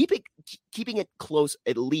Broncos keeping it close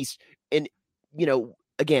at least. And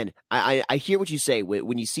again, I hear what you say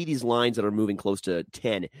when you see these lines that are moving close to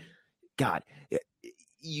 10. God.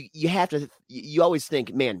 You have to. You always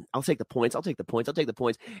think, man, I'll take the points.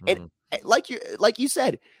 And like you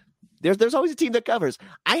said, there's always a team that covers.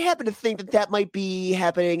 I happen to think that might be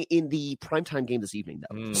happening in the primetime game this evening,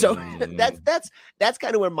 though. So that's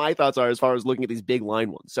kind of where my thoughts are as far as looking at these big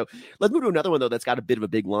line ones. So let's move to another one though that's got a bit of a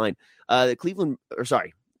big line.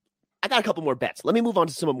 I got a couple more bets. Let me move on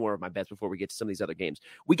to some more of my bets before we get to some of these other games.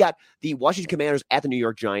 We got the Washington Commanders at the New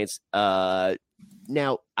York Giants.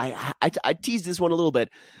 Now, I teased this one a little bit.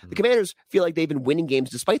 The Commanders feel like they've been winning games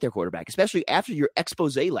despite their quarterback, especially after your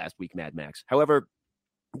expose last week, Mad Max. However,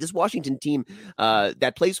 this Washington team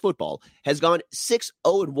that plays football has gone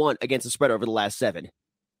 6-0-1 against the spread over the last 7.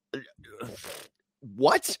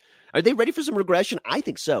 What? Are they ready for some regression? I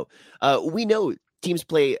think so. We know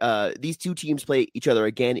these two teams play each other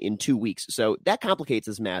again in 2 weeks. So that complicates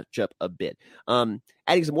this matchup a bit.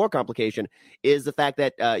 Adding some more complication is the fact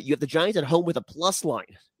that you have the Giants at home with a plus line,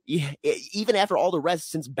 even after all the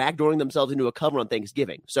rest since backdooring themselves into a cover on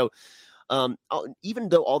Thanksgiving. So even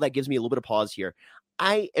though all that gives me a little bit of pause here,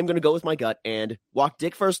 I am going to go with my gut and walk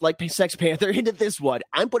dick first like Sex Panther into this one.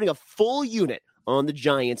 I'm putting a full unit on the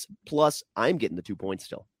Giants, plus I'm getting the 2 points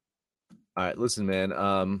still. All right, listen, man.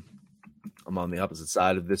 I'm on the opposite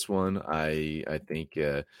side of this one. I think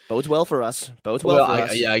bodes well for us.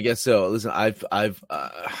 I guess so. Listen,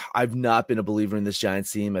 I've not been a believer in this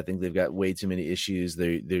Giants team. I think they've got way too many issues.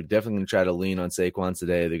 They're definitely going to try to lean on Saquon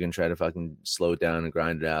today. They're going to try to fucking slow it down and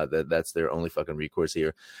grind it out. That's their only fucking recourse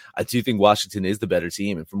here. I do think Washington is the better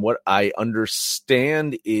team, and from what I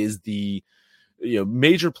understand is the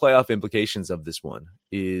major playoff implications of this one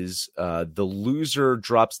is the loser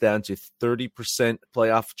drops down to 30%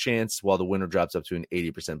 playoff chance while the winner drops up to an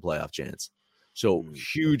 80% playoff chance. So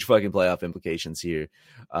huge fucking playoff implications here.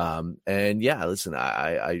 And yeah, listen,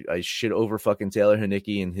 I shit over fucking Taylor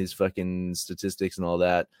Heinicke and his fucking statistics and all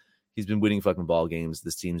that. He's been winning fucking ball games.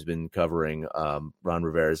 This team's been covering. Ron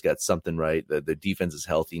Rivera's got something right. The defense is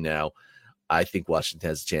healthy now. I think Washington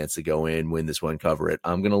has a chance to go in, win this one, cover it.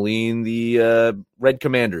 I'm going to lean the Red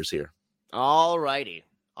Commanders here. All righty.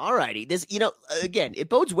 All righty. This, again, it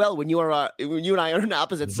bodes well when you and I are on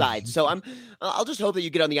opposite sides. So I'll just hope that you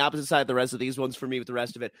get on the opposite side of the rest of these ones for me with the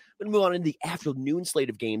rest of it. I'm going to move on into the afternoon slate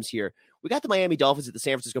of games here. We got the Miami Dolphins at the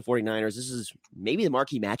San Francisco 49ers. This is maybe the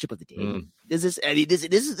marquee matchup of the day. This is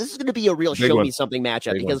going to be a real show me something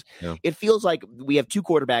matchup because it feels like we have two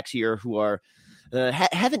quarterbacks here who are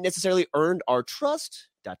haven't necessarily earned our trust. ...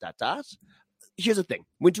 Here's the thing.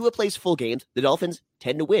 When Tua plays full games, the Dolphins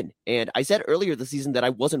tend to win. And I said earlier this season that I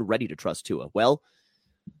wasn't ready to trust Tua. Well,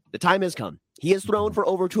 the time has come. He has thrown for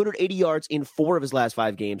over 280 yards in 4 of his last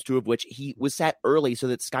 5 games, 2 of which he was sat early so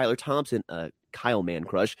that Skylar Thompson, Kyle Man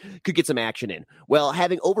Crush, could get some action in. Well,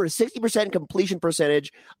 having over a 60% completion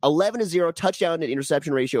percentage, 11-0 touchdown and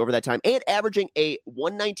interception ratio over that time, and averaging a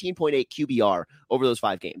 119.8 QBR over those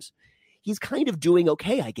 5 games. He's kind of doing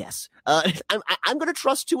okay, I guess. I'm going to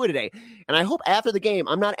trust Tua today. And I hope after the game,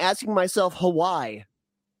 I'm not asking myself, Hawaii.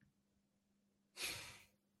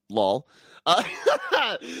 Lol.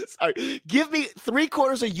 Sorry. Give me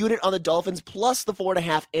 3/4 a unit on the Dolphins plus the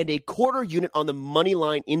 4.5 and a 1/4 unit on the money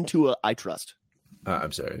line into I trust.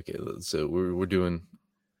 I'm sorry. Okay, so we're doing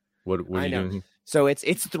what are you doing? So it's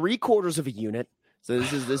 3/4 of a unit. So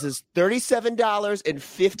this is $37.50.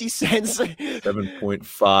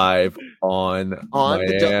 7.5 on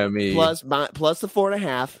Miami plus the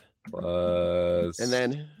 4.5 plus, and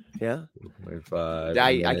then 5.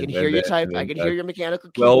 I can hear you type. I can hear your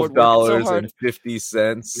mechanical keyboard.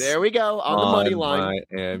 $12.50. There we go on the money line.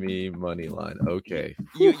 Miami money line. Okay.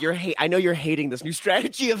 I know you're hating this new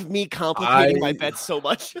strategy of me complicating my bets so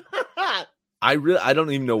much. I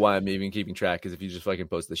don't even know why I'm even keeping track, because if you just fucking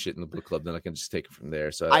post the shit in the book club, then I can just take it from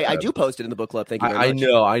there. So I do post it in the book club. Thank you very much.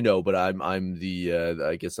 I know, but I'm the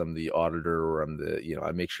I guess I'm the auditor, or I'm the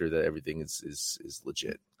I make sure that everything is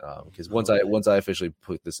legit. Because once I officially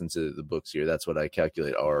put this into the books here, that's what I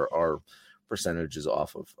calculate our percentages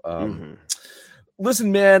off of.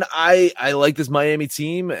 Listen, man, I like this Miami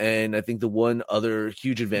team, and I think the one other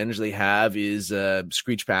huge advantage they have is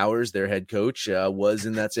Screech Powers, their head coach, was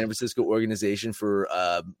in that San Francisco organization for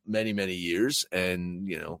many, many years. And,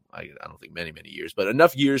 I don't think many, many years, but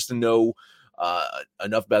enough years to know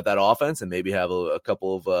enough about that offense and maybe have a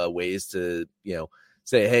couple of ways to,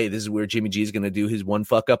 say, hey, this is where Jimmy G is going to do his one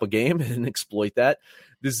fuck up a game and exploit that.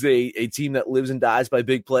 This is a team that lives and dies by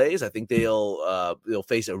big plays. I think they'll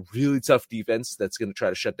face a really tough defense that's going to try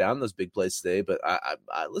to shut down those big plays today. But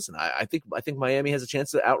listen, I think Miami has a chance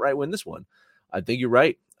to outright win this one. I think you're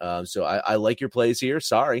right. So I like your plays here.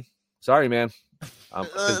 Sorry, man.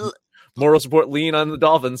 Moral support, lean on the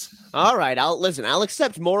Dolphins. All right, I'll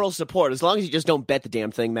accept moral support as long as you just don't bet the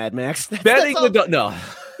damn thing, Mad Max. No.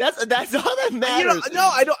 That's all that matters.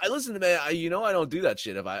 I don't. Listen to me. I don't do that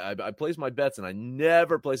shit. If I place my bets, and I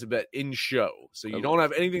never place a bet in show, so you don't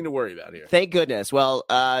have anything to worry about here. Thank goodness. Well,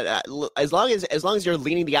 as long as you're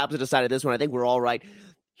leaning the opposite side of this one, I think we're all right.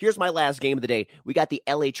 Here's my last game of the day. We got the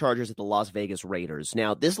LA Chargers at the Las Vegas Raiders.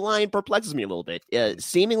 Now, this line perplexes me a little bit.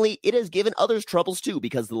 Seemingly, it has given others troubles, too,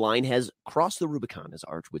 because the line has crossed the Rubicon, as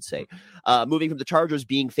Arch would say. Moving from the Chargers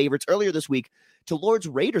being favorites earlier this week to Lord's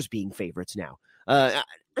Raiders being favorites now.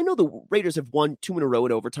 I know the Raiders have won 2 in a row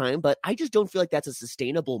in overtime, but I just don't feel like that's a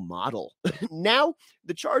sustainable model. Now,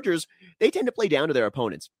 the Chargers, they tend to play down to their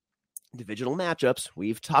opponents. Divisional matchups,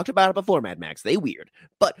 we've talked about it before, Mad Max. They weird.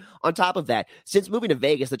 But on top of that, since moving to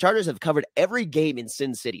Vegas, the Chargers have covered every game in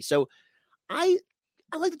Sin City. So I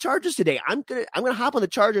like the Chargers today. I'm gonna hop on the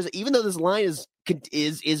Chargers, even though this line is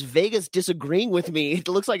Vegas disagreeing with me. It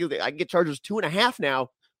looks like I can get Chargers 2.5 now.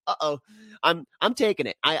 I'm taking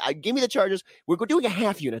it. I give me the Chargers. We're doing a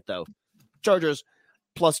half unit though. Chargers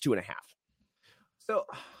plus 2.5. So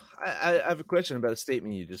I have a question about a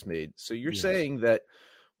statement you just made. So you're saying that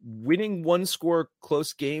winning 1-score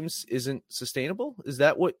close games isn't sustainable? Is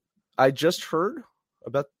that what I just heard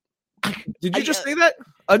about? Did you just say that?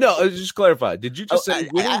 No, just clarify. Did you just say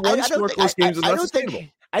winning 1-score close games is not sustainable?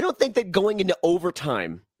 I don't think that going into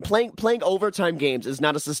overtime, playing overtime games is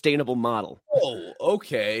not a sustainable model. Oh,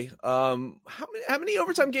 okay. How many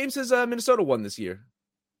overtime games has Minnesota won this year?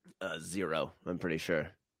 0. I'm pretty sure.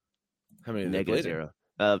 How many?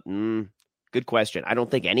 -0. Good question. I don't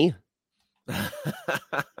think any.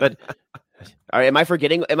 But all right, am I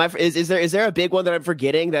forgetting? Is there a big one that I'm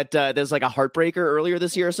forgetting that there's like a heartbreaker earlier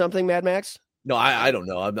this year or something, Mad Max? No, I don't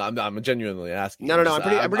know. I'm genuinely asking. No.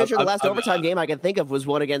 I'm pretty sure the last overtime game I can think of was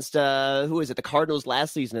one against who is it? The Cardinals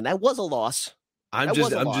last season, and that was a loss. I'm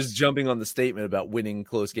just jumping on the statement about winning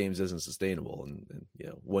close games isn't sustainable, and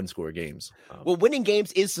 1-score games. Well, winning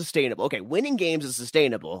games is sustainable. Okay, winning games is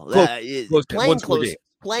sustainable.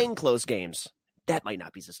 Playing close games. that might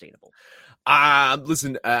not be sustainable.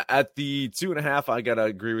 Listen, at the 2.5, I gotta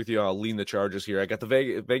agree with you. I'll lean the Chargers here. I got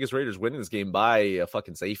the Vegas Raiders winning this game by a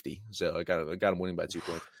fucking safety, so I got them winning by 2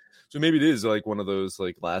 points. So maybe it is like one of those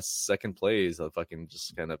like last second plays that fucking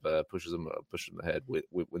just kind of pushes them ahead,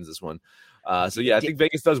 wins this one. So yeah, I think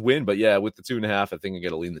Vegas does win, but yeah, with the 2.5, I think I got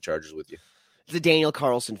to lean the Chargers with you. The Daniel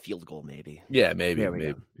Carlson field goal, maybe. Yeah, maybe. There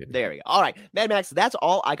we go. All right, Mad Max. That's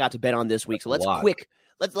all I got to bet on this week. So let's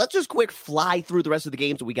just quick fly through the rest of the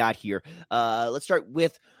games that we got here. Let's start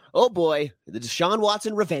with, oh boy, the Deshaun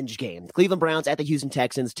Watson revenge game. Cleveland Browns at the Houston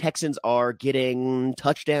Texans. Texans are getting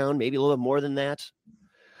touchdown, maybe a little bit more than that.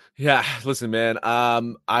 Yeah, listen, man.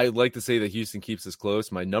 I like to say that Houston keeps us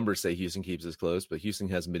close. My numbers say Houston keeps us close, but Houston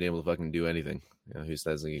hasn't been able to fucking do anything.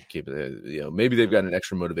 Houston hasn't keep it. Maybe they've got an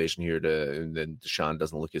extra motivation here and then Deshaun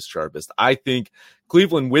doesn't look his sharpest. I think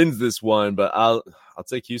Cleveland wins this one, but I'll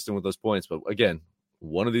take Houston with those points. But again,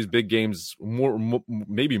 one of these big games,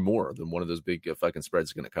 maybe more than one of those big fucking spreads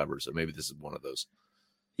is going to cover. So maybe this is one of those.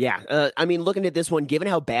 Yeah, I mean, looking at this one, given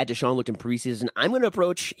how bad Deshaun looked in preseason, I'm going to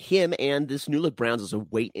approach him and this new look Browns as a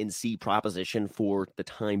wait-and-see proposition for the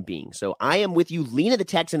time being. So I am with you, leaning the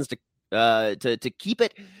Texans to keep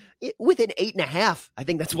it within 8.5. I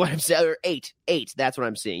think that's what I'm saying, or 8. That's what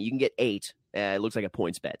I'm saying. You can get 8. It looks like a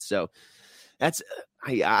points bet. So that's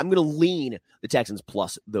I'm going to lean the Texans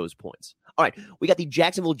plus those points. All right, we got the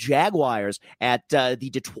Jacksonville Jaguars at the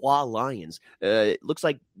Detroit Lions. It looks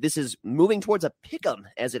like this is moving towards a pick'em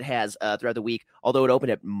as it has throughout the week, although it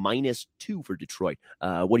opened at -2 for Detroit.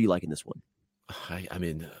 What do you like in this one? I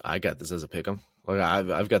mean, I got this as a pick'em. Like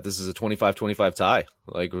I've got this as a 25-25 tie.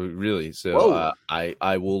 Like really, so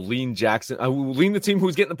I will lean Jackson. I will lean the team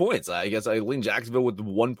who's getting the points. I guess I lean Jacksonville with the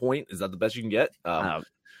 1 point. Is that the best you can get?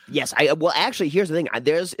 Yes, well, actually, here's the thing.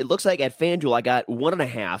 It looks like at FanDuel I got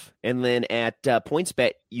 1.5, and then at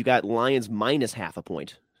PointsBet you got Lions -0.5 a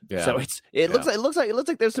point. Yeah. So it looks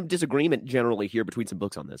like there's some disagreement generally here between some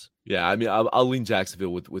books on this. Yeah, I mean, I'll lean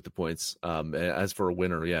Jacksonville with the points. As for a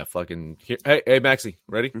winner, yeah, fucking. Hey, Maxie,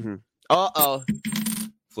 ready? Mm-hmm.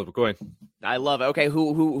 Flip a coin. I love it. Okay,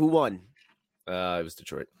 who won? It was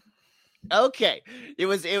Detroit. Okay, it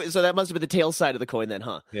was so that must have been the tail side of the coin then,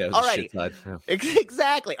 huh? Yeah. All right. Yeah.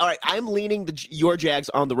 Exactly. All right, I'm leaning your Jags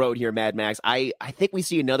on the road here, Mad Max. I think we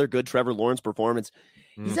see another good Trevor Lawrence performance.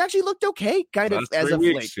 He's actually looked okay, kind of as of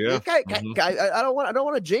late. Yeah. I don't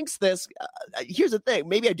want to jinx this. Here's the thing.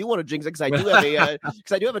 Maybe I do want to jinx it because I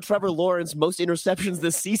do have a Trevor Lawrence most interceptions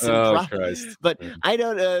this season. Oh, Christ. But I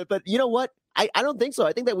don't. But you know what? I don't think so.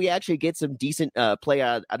 I think that we actually get some decent play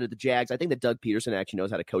out of the Jags. I think that Doug Peterson actually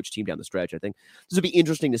knows how to coach team down the stretch. I think this will be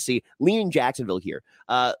interesting to see. Leaning Jacksonville here.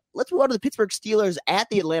 Let's move on to the Pittsburgh Steelers at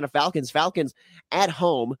the Atlanta Falcons. Falcons at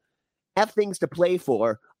home have things to play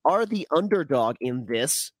for. Are the underdog in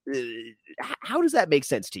this? How does that make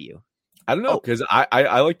sense to you? I don't know, because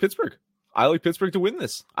I like Pittsburgh. I like Pittsburgh to win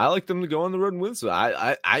this. I like them to go on the road and win. So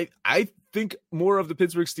I think more of the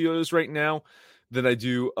Pittsburgh Steelers right now than I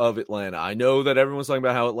do of Atlanta. I know that everyone's talking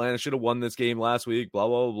about how Atlanta should have won this game last week, blah,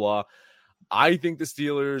 blah, blah, blah. I think the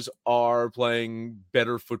Steelers are playing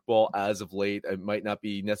better football as of late. It might not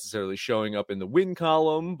be necessarily showing up in the win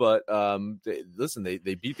column, but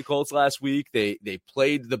they beat the Colts last week. They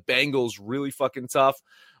played the Bengals really fucking tough.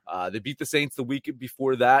 They beat the Saints the week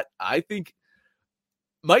before that. I think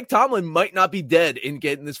Mike Tomlin might not be dead in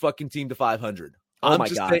getting this fucking team to 500.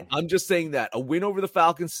 I'm just saying that a win over the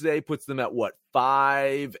Falcons today puts them at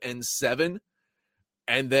 5-7.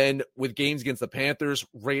 And then with games against the Panthers,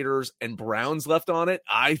 Raiders, and Browns left on it,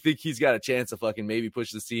 I think he's got a chance to fucking maybe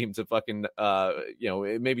push this team to fucking,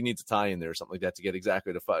 it maybe needs a tie in there or something like that to get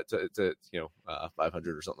exactly to 500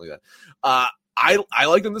 or something like that. I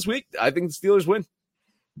like them this week. I think the Steelers win.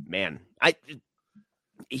 Man,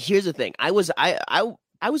 here's the thing. I was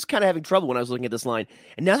kind of having trouble when I was looking at this line,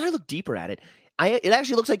 and now that I look deeper at it, it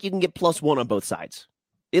actually looks like you can get +1 on both sides.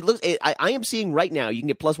 I am seeing right now you can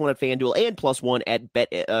get +1 at FanDuel and +1 at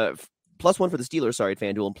 +1 for the Steelers, at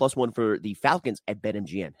FanDuel, and +1 for the Falcons at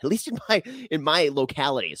BetMGM. At least in my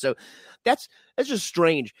locality. So that's just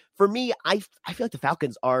strange for me. I feel like the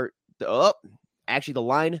Falcons are. Actually, the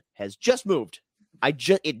line has just moved.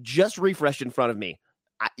 It just refreshed in front of me.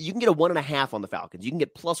 You can get a 1.5 on the Falcons. You can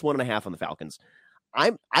get +1.5 on the Falcons.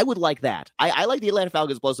 I would like that. I like the Atlanta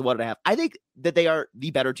Falcons +1.5. I think that they are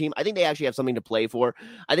the better team. I think they actually have something to play for.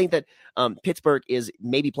 I think that Pittsburgh is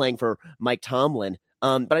maybe playing for Mike Tomlin.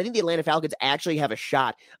 But I think the Atlanta Falcons actually have a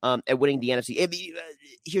shot at winning the NFC.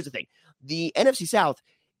 Here's the thing. The NFC South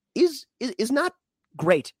is not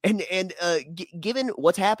great. And given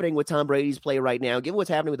what's happening with Tom Brady's play right now, given what's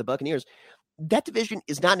happening with the Buccaneers, that division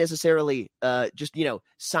is not necessarily just,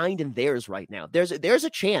 signed in theirs right now. There's a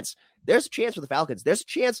chance. There's a chance for the Falcons. There's a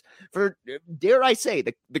chance for, dare I say,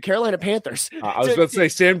 the Carolina Panthers. I was about to say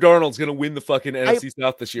Sam Darnold's going to win the fucking NFC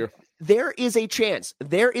South this year. There is a chance.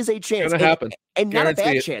 There is a chance. It's going to happen. And not a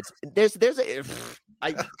bad it. chance. There's a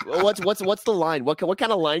what's the line? What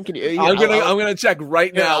kind of line can you? I'm gonna check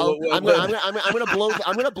right now. I'm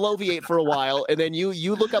gonna bloviate for a while, and then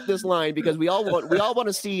you look up this line because we all want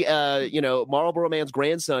to see Marlboro Man's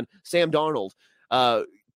grandson Sam Darnold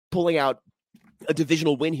pulling out a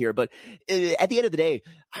divisional win here. But at the end of the day,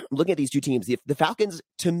 I'm looking at these two teams. The Falcons,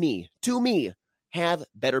 to me, have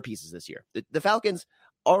better pieces this year. The Falcons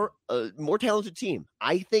are a more talented team.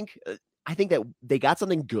 I think that they got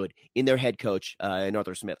something good in their head coach, in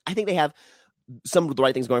Arthur Smith. I think they have some of the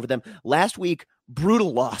right things going for them. Last week,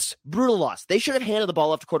 brutal loss. They should have handed the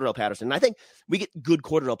ball off to Cordell Patterson. And I think we get good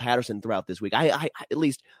Cordell Patterson throughout this week. I at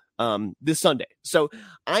least this Sunday. So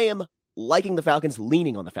I am liking the Falcons,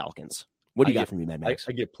 leaning on the Falcons. What do you got from me, Mad Max?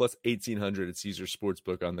 I get plus 1,800 at Caesar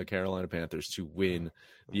Sportsbook on the Carolina Panthers to win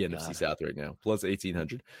the NFC South right now. Plus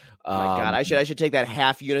 1,800. Oh my God, I should take that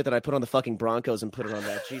half unit that I put on the fucking Broncos and put it on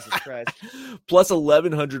that. Jesus Christ. Plus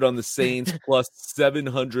 1,100 on the Saints. Plus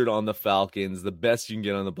 700 on the Falcons. The best you can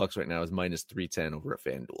get on the Bucs right now is minus 310 over at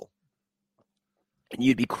FanDuel. And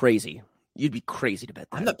you'd be crazy. You'd be crazy to bet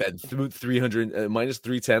that. I'm not betting 300 minus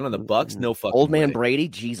 310 on the Bucs. No fucking old man way. Brady.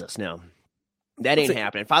 Jesus, no. That ain't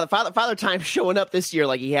happening. Father Time showing up this year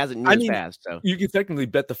like he hasn't in years past. So you can technically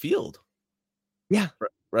bet the field. Yeah.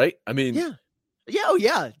 Right? I mean, yeah. Oh,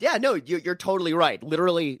 yeah. No, you're totally right.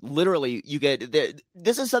 Literally, you get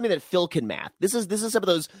this is something that Phil can math. This is some of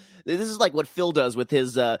those. This is like what Phil does with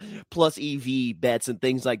his plus EV bets and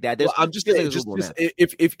things like that. Well, I'm just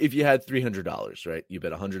if you had $300, right? You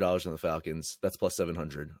bet $100 on the Falcons. That's plus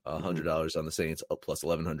 700. $100 on the Saints, plus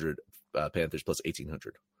 1,100. Panthers plus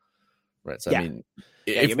 1,800. Right. So I mean,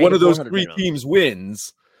 if one of those three teams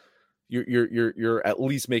wins, you're at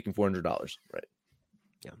least making $400, right?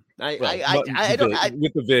 Yeah. I don't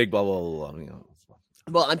with the VIG, blah blah blah.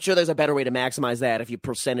 Well, I'm sure there's a better way to maximize that if you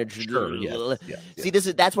percentage. Sure, yeah. See,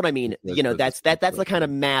 that's what I mean. That's the kind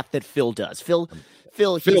of math that Phil does. Phil,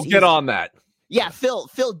 get on that. Yeah, Phil,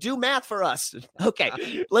 do math for us.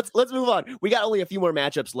 Okay, let's move on. We got only a few more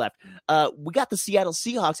matchups left. We got the Seattle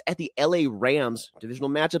Seahawks at the LA Rams. Divisional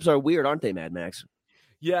matchups are weird, aren't they, Mad Max?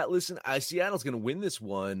 Yeah, listen, Seattle's going to win this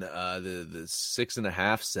one. The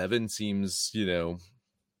 6.5, 7 seems,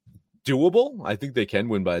 doable. I think they can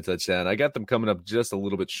win by a touchdown. I got them coming up just a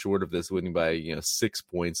little bit short of this, winning by 6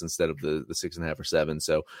 points instead of the 6.5 or 7.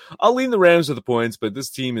 So I'll lean the Rams with the points, but this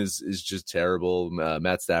team is just terrible.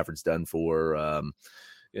 Matt Stafford's done for.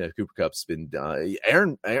 Cooper Kupp's been done.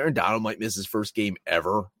 Aaron Donald might miss his first game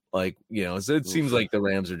ever. So it seems like the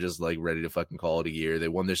Rams are just like ready to fucking call it a year. They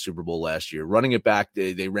won their Super Bowl last year. Running it back,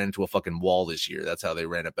 they ran into a fucking wall this year. That's how they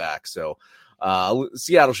ran it back. So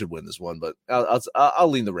Seattle should win this one, but I'll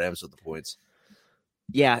lean the Rams with the points.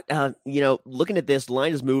 Yeah, looking at this, the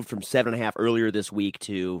line has moved from 7.5 earlier this week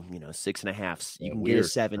to 6.5. You can get a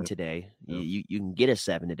 7 today. Yeah. You can get a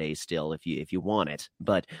 7 today still if you want it,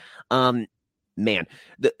 but man,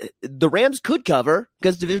 the Rams could cover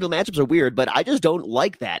because divisional matchups are weird, but I just don't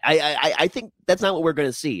like that. I think that's not what we're going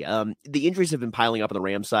to see. The injuries have been piling up on the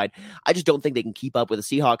Rams side. I just don't think they can keep up with a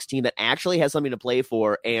Seahawks team that actually has something to play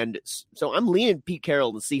for, and so I'm leaning Pete Carroll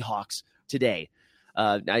and the Seahawks today.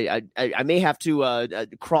 I may have to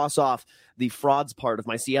cross off the frauds part of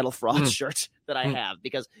my Seattle frauds shirt that I have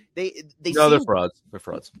because they're frauds. They're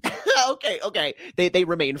frauds. Okay. They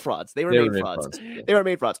remain frauds. They remain frauds. They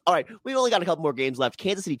remain frauds. All right, we've only got a couple more games left.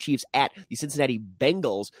 Kansas City Chiefs at the Cincinnati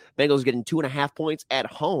Bengals. Bengals getting 2.5 points at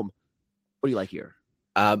home. What do you like here?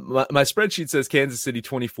 My spreadsheet says Kansas City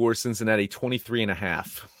 24, Cincinnati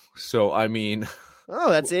 23.5. So I mean. Oh,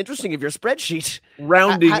 that's interesting. If your spreadsheet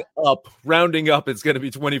rounding up, it's going to be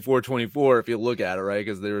 24-24 if you look at it, right?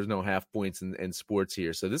 Because there is no half points in sports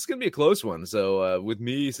here. So this is going to be a close one. So with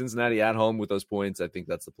me, Cincinnati at home with those points, I think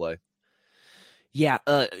that's the play. Yeah,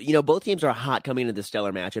 both teams are hot coming into the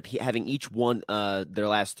stellar matchup, having each won their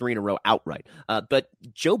last 3 in a row outright. But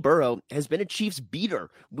Joe Burrow has been a Chiefs beater,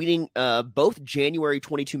 winning both January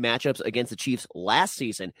 22 matchups against the Chiefs last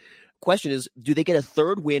season. Question is, do they get a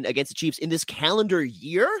third win against the Chiefs in this calendar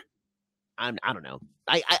year? I don't know.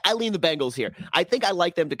 I lean the Bengals here. I think I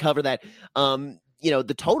like them to cover that.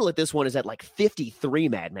 The total at this one is at like 53,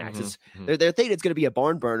 Mad Max. They're thinking it's going to be a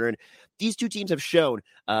barn burner, and these two teams have shown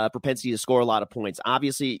propensity to score a lot of points.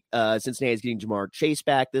 Obviously, Cincinnati is getting Jamar Chase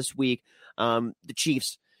back this week. The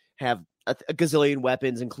Chiefs have a gazillion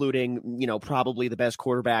weapons, including, probably the best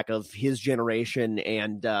quarterback of his generation,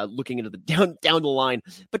 and looking into the down the line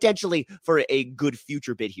potentially for a good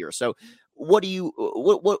future bid here. So what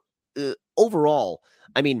overall,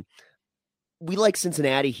 I mean, we like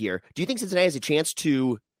Cincinnati here. Do you think Cincinnati has a chance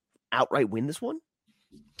to outright win this one?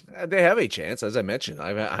 They have a chance, as I mentioned.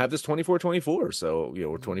 I have this 24-24, so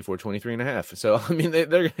or 24-23.5. So I mean,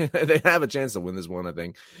 they have a chance to win this one. I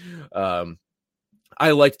think.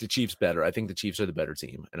 I like the Chiefs better. I think the Chiefs are the better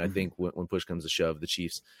team, and I think when push comes to shove, the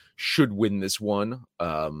Chiefs should win this one.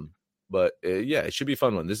 But it should be a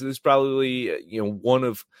fun one. This is probably one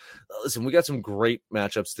of. Listen, we got some great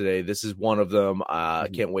matchups today. This is one of them. I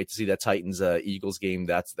can't wait to see that Titans Eagles game.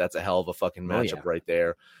 That's a hell of a fucking matchup right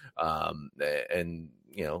there. And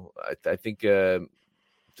I think your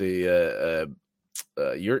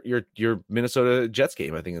Minnesota Jets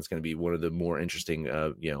game, I think it's going to be one of the more interesting,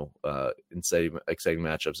 exciting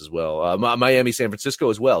matchups as well. Miami, San Francisco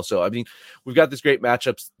as well. So I mean, we've got this great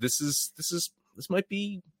matchups. This might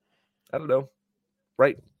be, I don't know,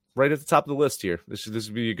 right at the top of the list here. This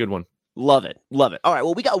would be a good one. Love it. All right,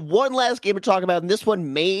 well, we got one last game to talk about, and this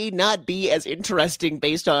one may not be as interesting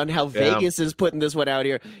based on how Vegas is putting this one out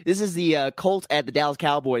here. This is the Colts at the Dallas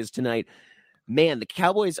Cowboys tonight. Man, the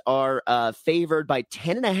Cowboys are favored by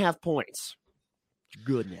 10.5 points.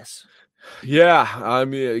 Goodness. Yeah, I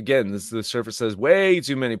mean, again, the surface says way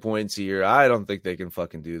too many points here. I don't think they can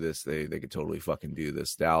fucking do this. They could totally fucking do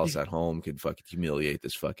this. Dallas at home could fucking humiliate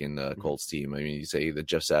this fucking Colts team. I mean, you say that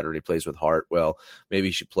Jeff Saturday plays with heart. Well, maybe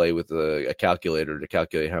he should play with a calculator to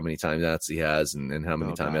calculate how many timeouts he has and how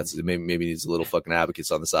many timeouts. Maybe needs a little fucking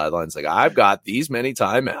advocates on the sidelines. Like, I've got these many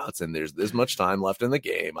timeouts and there's this much time left in the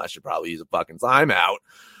game. I should probably use a fucking timeout.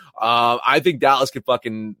 I think Dallas could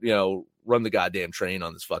fucking, run the goddamn train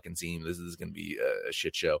on this fucking team. This is going to be a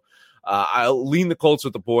shit show. I'll lean the Colts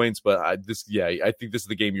with the points, but I think this is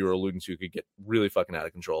the game you were alluding to could get really fucking out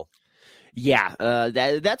of control. Yeah,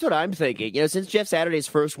 that's what I'm thinking. Since Jeff Saturday's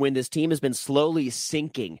first win, this team has been slowly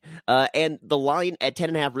sinking. And the line at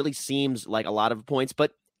 10.5 really seems like a lot of points,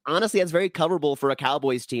 but honestly, that's very coverable for a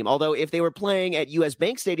Cowboys team. Although if they were playing at US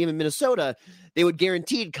Bank Stadium in Minnesota, they would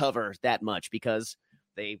guaranteed cover that much because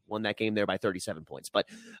they won that game there by 37 points. But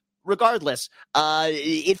regardless,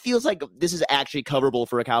 it feels like this is actually coverable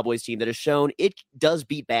for a Cowboys team that has shown it does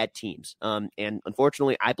beat bad teams. And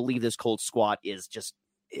unfortunately, I believe this Colts squad is just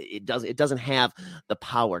it doesn't have the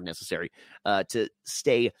power necessary to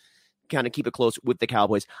stay kind of keep it close with the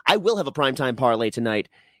Cowboys. I will have a primetime parlay tonight,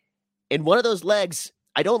 and one of those legs.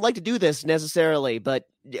 I don't like to do this necessarily, but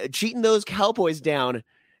cheating those Cowboys down.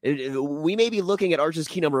 We may be looking at Arch's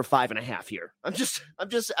key number of 5.5 here. I'm just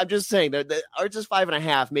saying that Arch's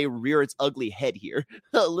 5.5 may rear its ugly head here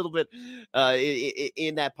a little bit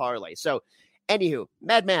in that parlay. So, anywho,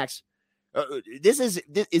 Mad Max,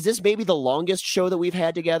 is this maybe the longest show that we've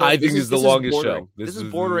had together? I think this is the longest show. This is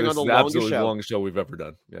bordering on the longest show. The longest show we've ever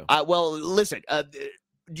done. Yeah. Well, listen.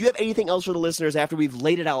 Do you have anything else for the listeners after we've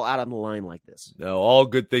laid it all out on the line like this? No, all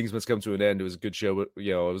good things must come to an end. It was a good show, but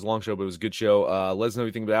it was a long show, but it was a good show. Let us know what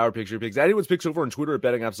you think about our picks, your picks. Anyone's picks over on Twitter at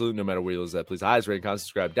Betting Absolute, no matter where you listen to that. Please highest rate, comment,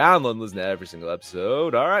 subscribe, download, and listen to every single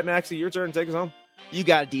episode. All right, Maxie, your turn. Take us home. You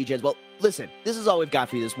got it, DJs. Well, listen, this is all we've got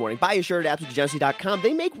for you this morning. Buy your shirt at AbsoluteDegeneracy.com.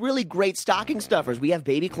 They make really great stocking stuffers. We have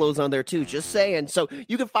baby clothes on there, too, just saying. So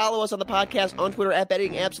you can follow us on the podcast on Twitter at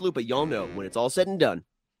Betting Absolute, but y'all know, when it's all said and done,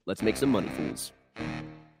 let's make some money, fools.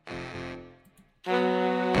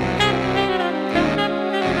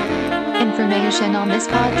 Information on this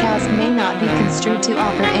podcast may not be construed to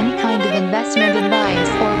offer any kind of investment advice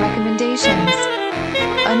or recommendations.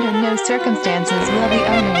 Under no circumstances will the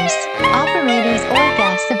owners, operators, or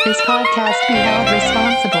guests of this podcast be held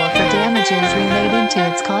responsible for damages related to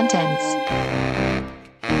its contents.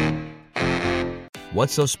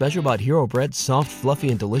 What's so special about Hero Bread's soft, fluffy,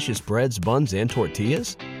 and delicious breads, buns, and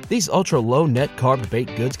tortillas? These ultra-low net-carb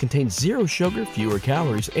baked goods contain zero sugar, fewer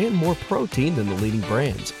calories, and more protein than the leading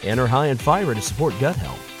brands, and are high in fiber to support gut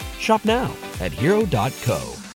health. Shop now at Hero.co.